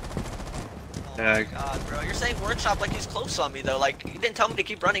 Tag. God, bro, you're saying workshop like he's close on me though. Like you didn't tell me to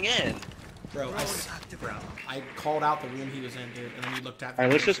keep running in. Bro, I called out the room he was in, dude, and then you looked at me. All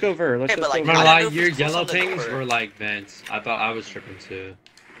right, let's just go Ver. Let's Hey, but just like, go I'm Ver. gonna I lie, didn't know your if he was yellow on the pings door. were like vents. I thought I was tripping too.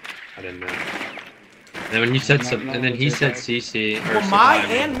 I didn't know. And then when you said and then he said CC or Well, Mai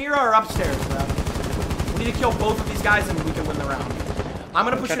Sublime. and Mira are upstairs, bro. We need to kill both of these guys and we can win the round. I'm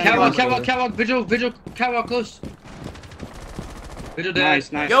gonna push your Catwalk, vigil, catwalk, close. Vigil dead.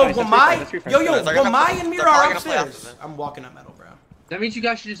 Nice. Yo, nice. well, That's refresh. Mai and Mira They're are probably gonna play off upstairs. of it. I'm walking up metal, bro. That means you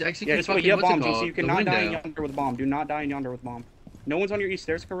guys should just execute Yeah, the it's what fucking you have what's it bomb, Jynxzi. called? You The cannot die in window. yonder with bomb. Do not die in yonder with bomb. No one's on your east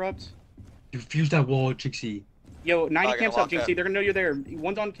stairs, corrupt. You fuse that wall, Jynxzi. Yo, 90 gotta camps walk up, Jynxzi. up. They're gonna know you're there.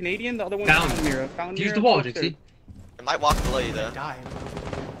 One's on Canadian, the other one's Found. on Mira. Found Fuse Mira, the wall, upstairs. Jynxzi. It might walk below you though. Died.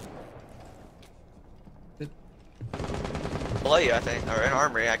 Below you, I think, or in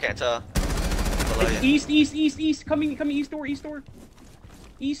armory. I can't tell. Below It's you. east. Coming east door.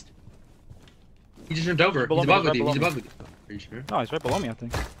 East. He just jumped over. Below He's me, above right with you. below He's me. above with you. Are you sure? No, he's right below me, I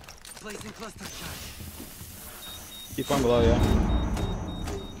think. Placing cluster charge. Keep going below, yeah.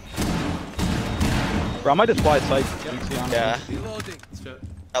 Bro, I might just fly at sight. Yeah. Reloading.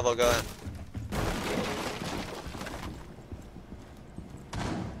 Elbow going.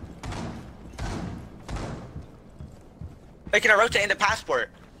 Making a rotate into passport.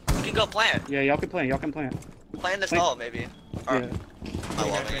 You can go plant. Yeah, y'all can plant. Plant this Wait. wall maybe. Or, Yeah. my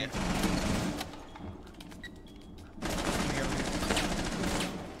wall maybe.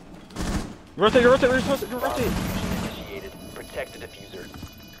 Rotate. Initiated. Protect the diffuser.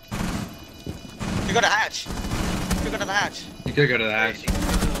 You go to hatch. You go to the hatch. You could go to the hatch.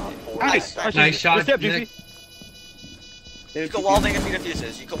 Nice. Nice shot. Step, Nick. You can wall bang a few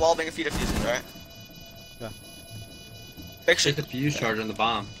diffuses. You can wall bang a few diffuses, right? Yeah. Picture. Take the fuse charge on the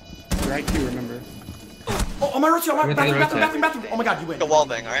bomb. Right Q, remember. Oh, my rotate, my Everything bathroom. Oh my god, you win. Get wall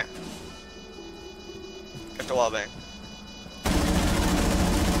bang, alright? Get the wall bang.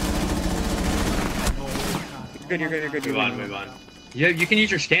 You're good. Move on. Yeah, you can use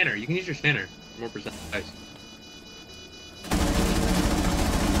your scanner. More precise.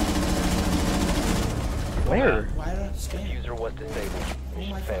 Where? Why did I not scan? Diffuser was disabled. Oh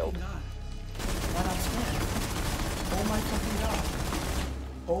Mission my failed. fucking god. Why not scan? Oh my fucking god.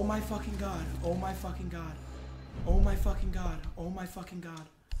 Oh my fucking god. Oh my fucking god. Oh my fucking god. Oh my fucking god.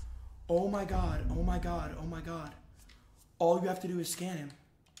 Oh my god. Oh my god. Oh my god. All you have to do is scan him.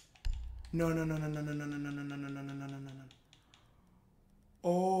 No.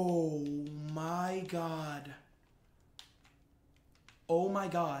 Oh my god. Oh my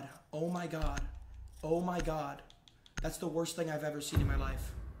god. Oh my god. Oh my god. That's the worst thing I've ever seen in my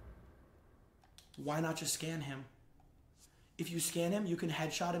life. Why not just scan him? If you scan him, you can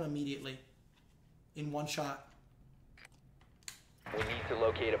headshot him immediately. In one shot. We need to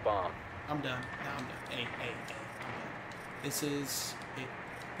locate a bomb. I'm done. No, I'm done. Hey, I'm done. This is it.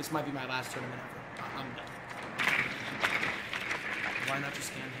 This might be my last tournament ever. I'm done. Why not just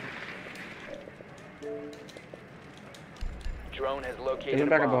scan him? Drone has Get located him a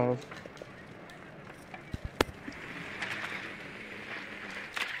back bomb. above.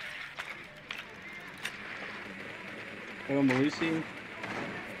 Hello, Malusi.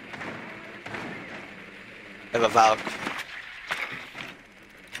 I have a Valk.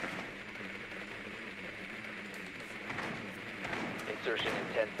 Insertion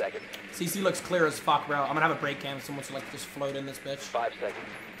in 10 seconds. CC looks clear as fuck, bro. I'm gonna have a break cam. Someone's like just float in this bitch. 5 seconds.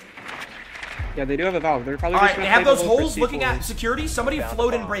 Yeah, they do have a valve. They're probably All just right, they gonna have play those the whole holes looking at C4. security. Somebody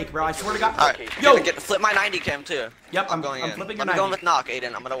float and break, bro. I swear to God. Alright, Yo. flip my 90 cam too. Yep, I'm going in. flipping your I'm 90. going with knock,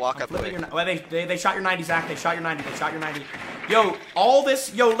 Aiden. I'm gonna walk up Flipping quick. your, well, they shot your 90, Zach. They shot your 90. They shot your 90. Yo, all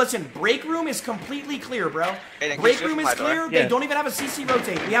this. Yo, listen. Break room is completely clear, bro. Hey, Break can you room shoot is my door? clear. Yeah. They don't even have a CC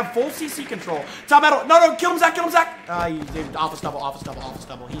rotate. We have full CC control. Top metal. No, kill him, Zach. Kill him, Zach. Office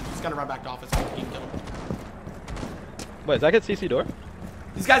double. He's gonna run back to office. He can kill him. Wait, does that get CC door?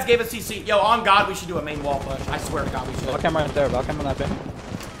 These guys gave us CC. Yo, on God, we should do a main wall push. I swear to God, we should. I'll come right there. I'll come on that thing.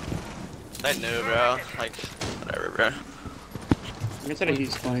 I knew, bro. Like, whatever, bro. I'm gonna set a heat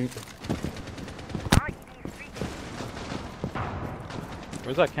flank.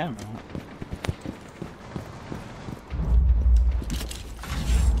 Where's that camera?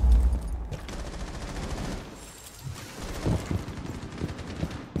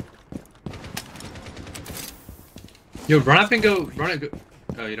 Yo, run up and go.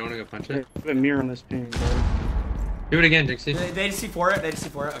 Oh, you don't want to go punch I it? have a mirror on this ping, bro. Do it again, Jynxzi. They just see for it.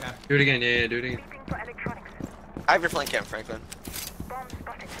 Okay. Do it again. Yeah, do it again. I have your flank cam, Franklin.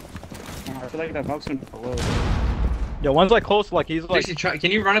 I feel like that valve's gonna be below. Yo, one's like close, like he's like. Jynxzi,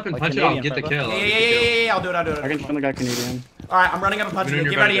 can you run up and like punch it? I'll Canadian, get the Franklin. kill. Yeah. I'll do it. I can show the guy Canadian. All right, I'm running up and punching You're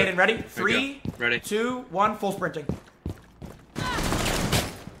it. doing Get your ready, better. Aiden. Ready? 3, Ready. 2, 1. Full sprinting.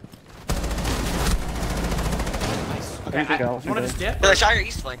 Nice. Okay, Thank you, I Gal. just want to just dip. No, they shot your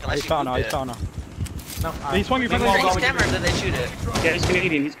east flank, unless He's you found now. moved He's it. found now. No, all right. He swung you Main from wall, the East go, cam, or did they shoot it? Yeah, he's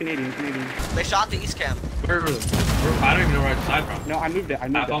Canadian. They shot the east cam. I don't even know where it's side from. No, I moved it.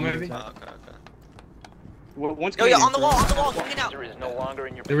 Apple, maybe? Oh, okay. Well, one's Yo, yeah, Canadian, on the bro. wall, get out. Diffuser is no longer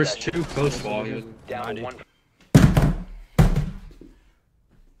in your There was possession. 2 close wall. He was Down to 90. 1.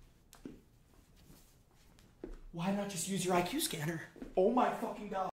 Why not just use your IQ scanner? Oh my fucking God.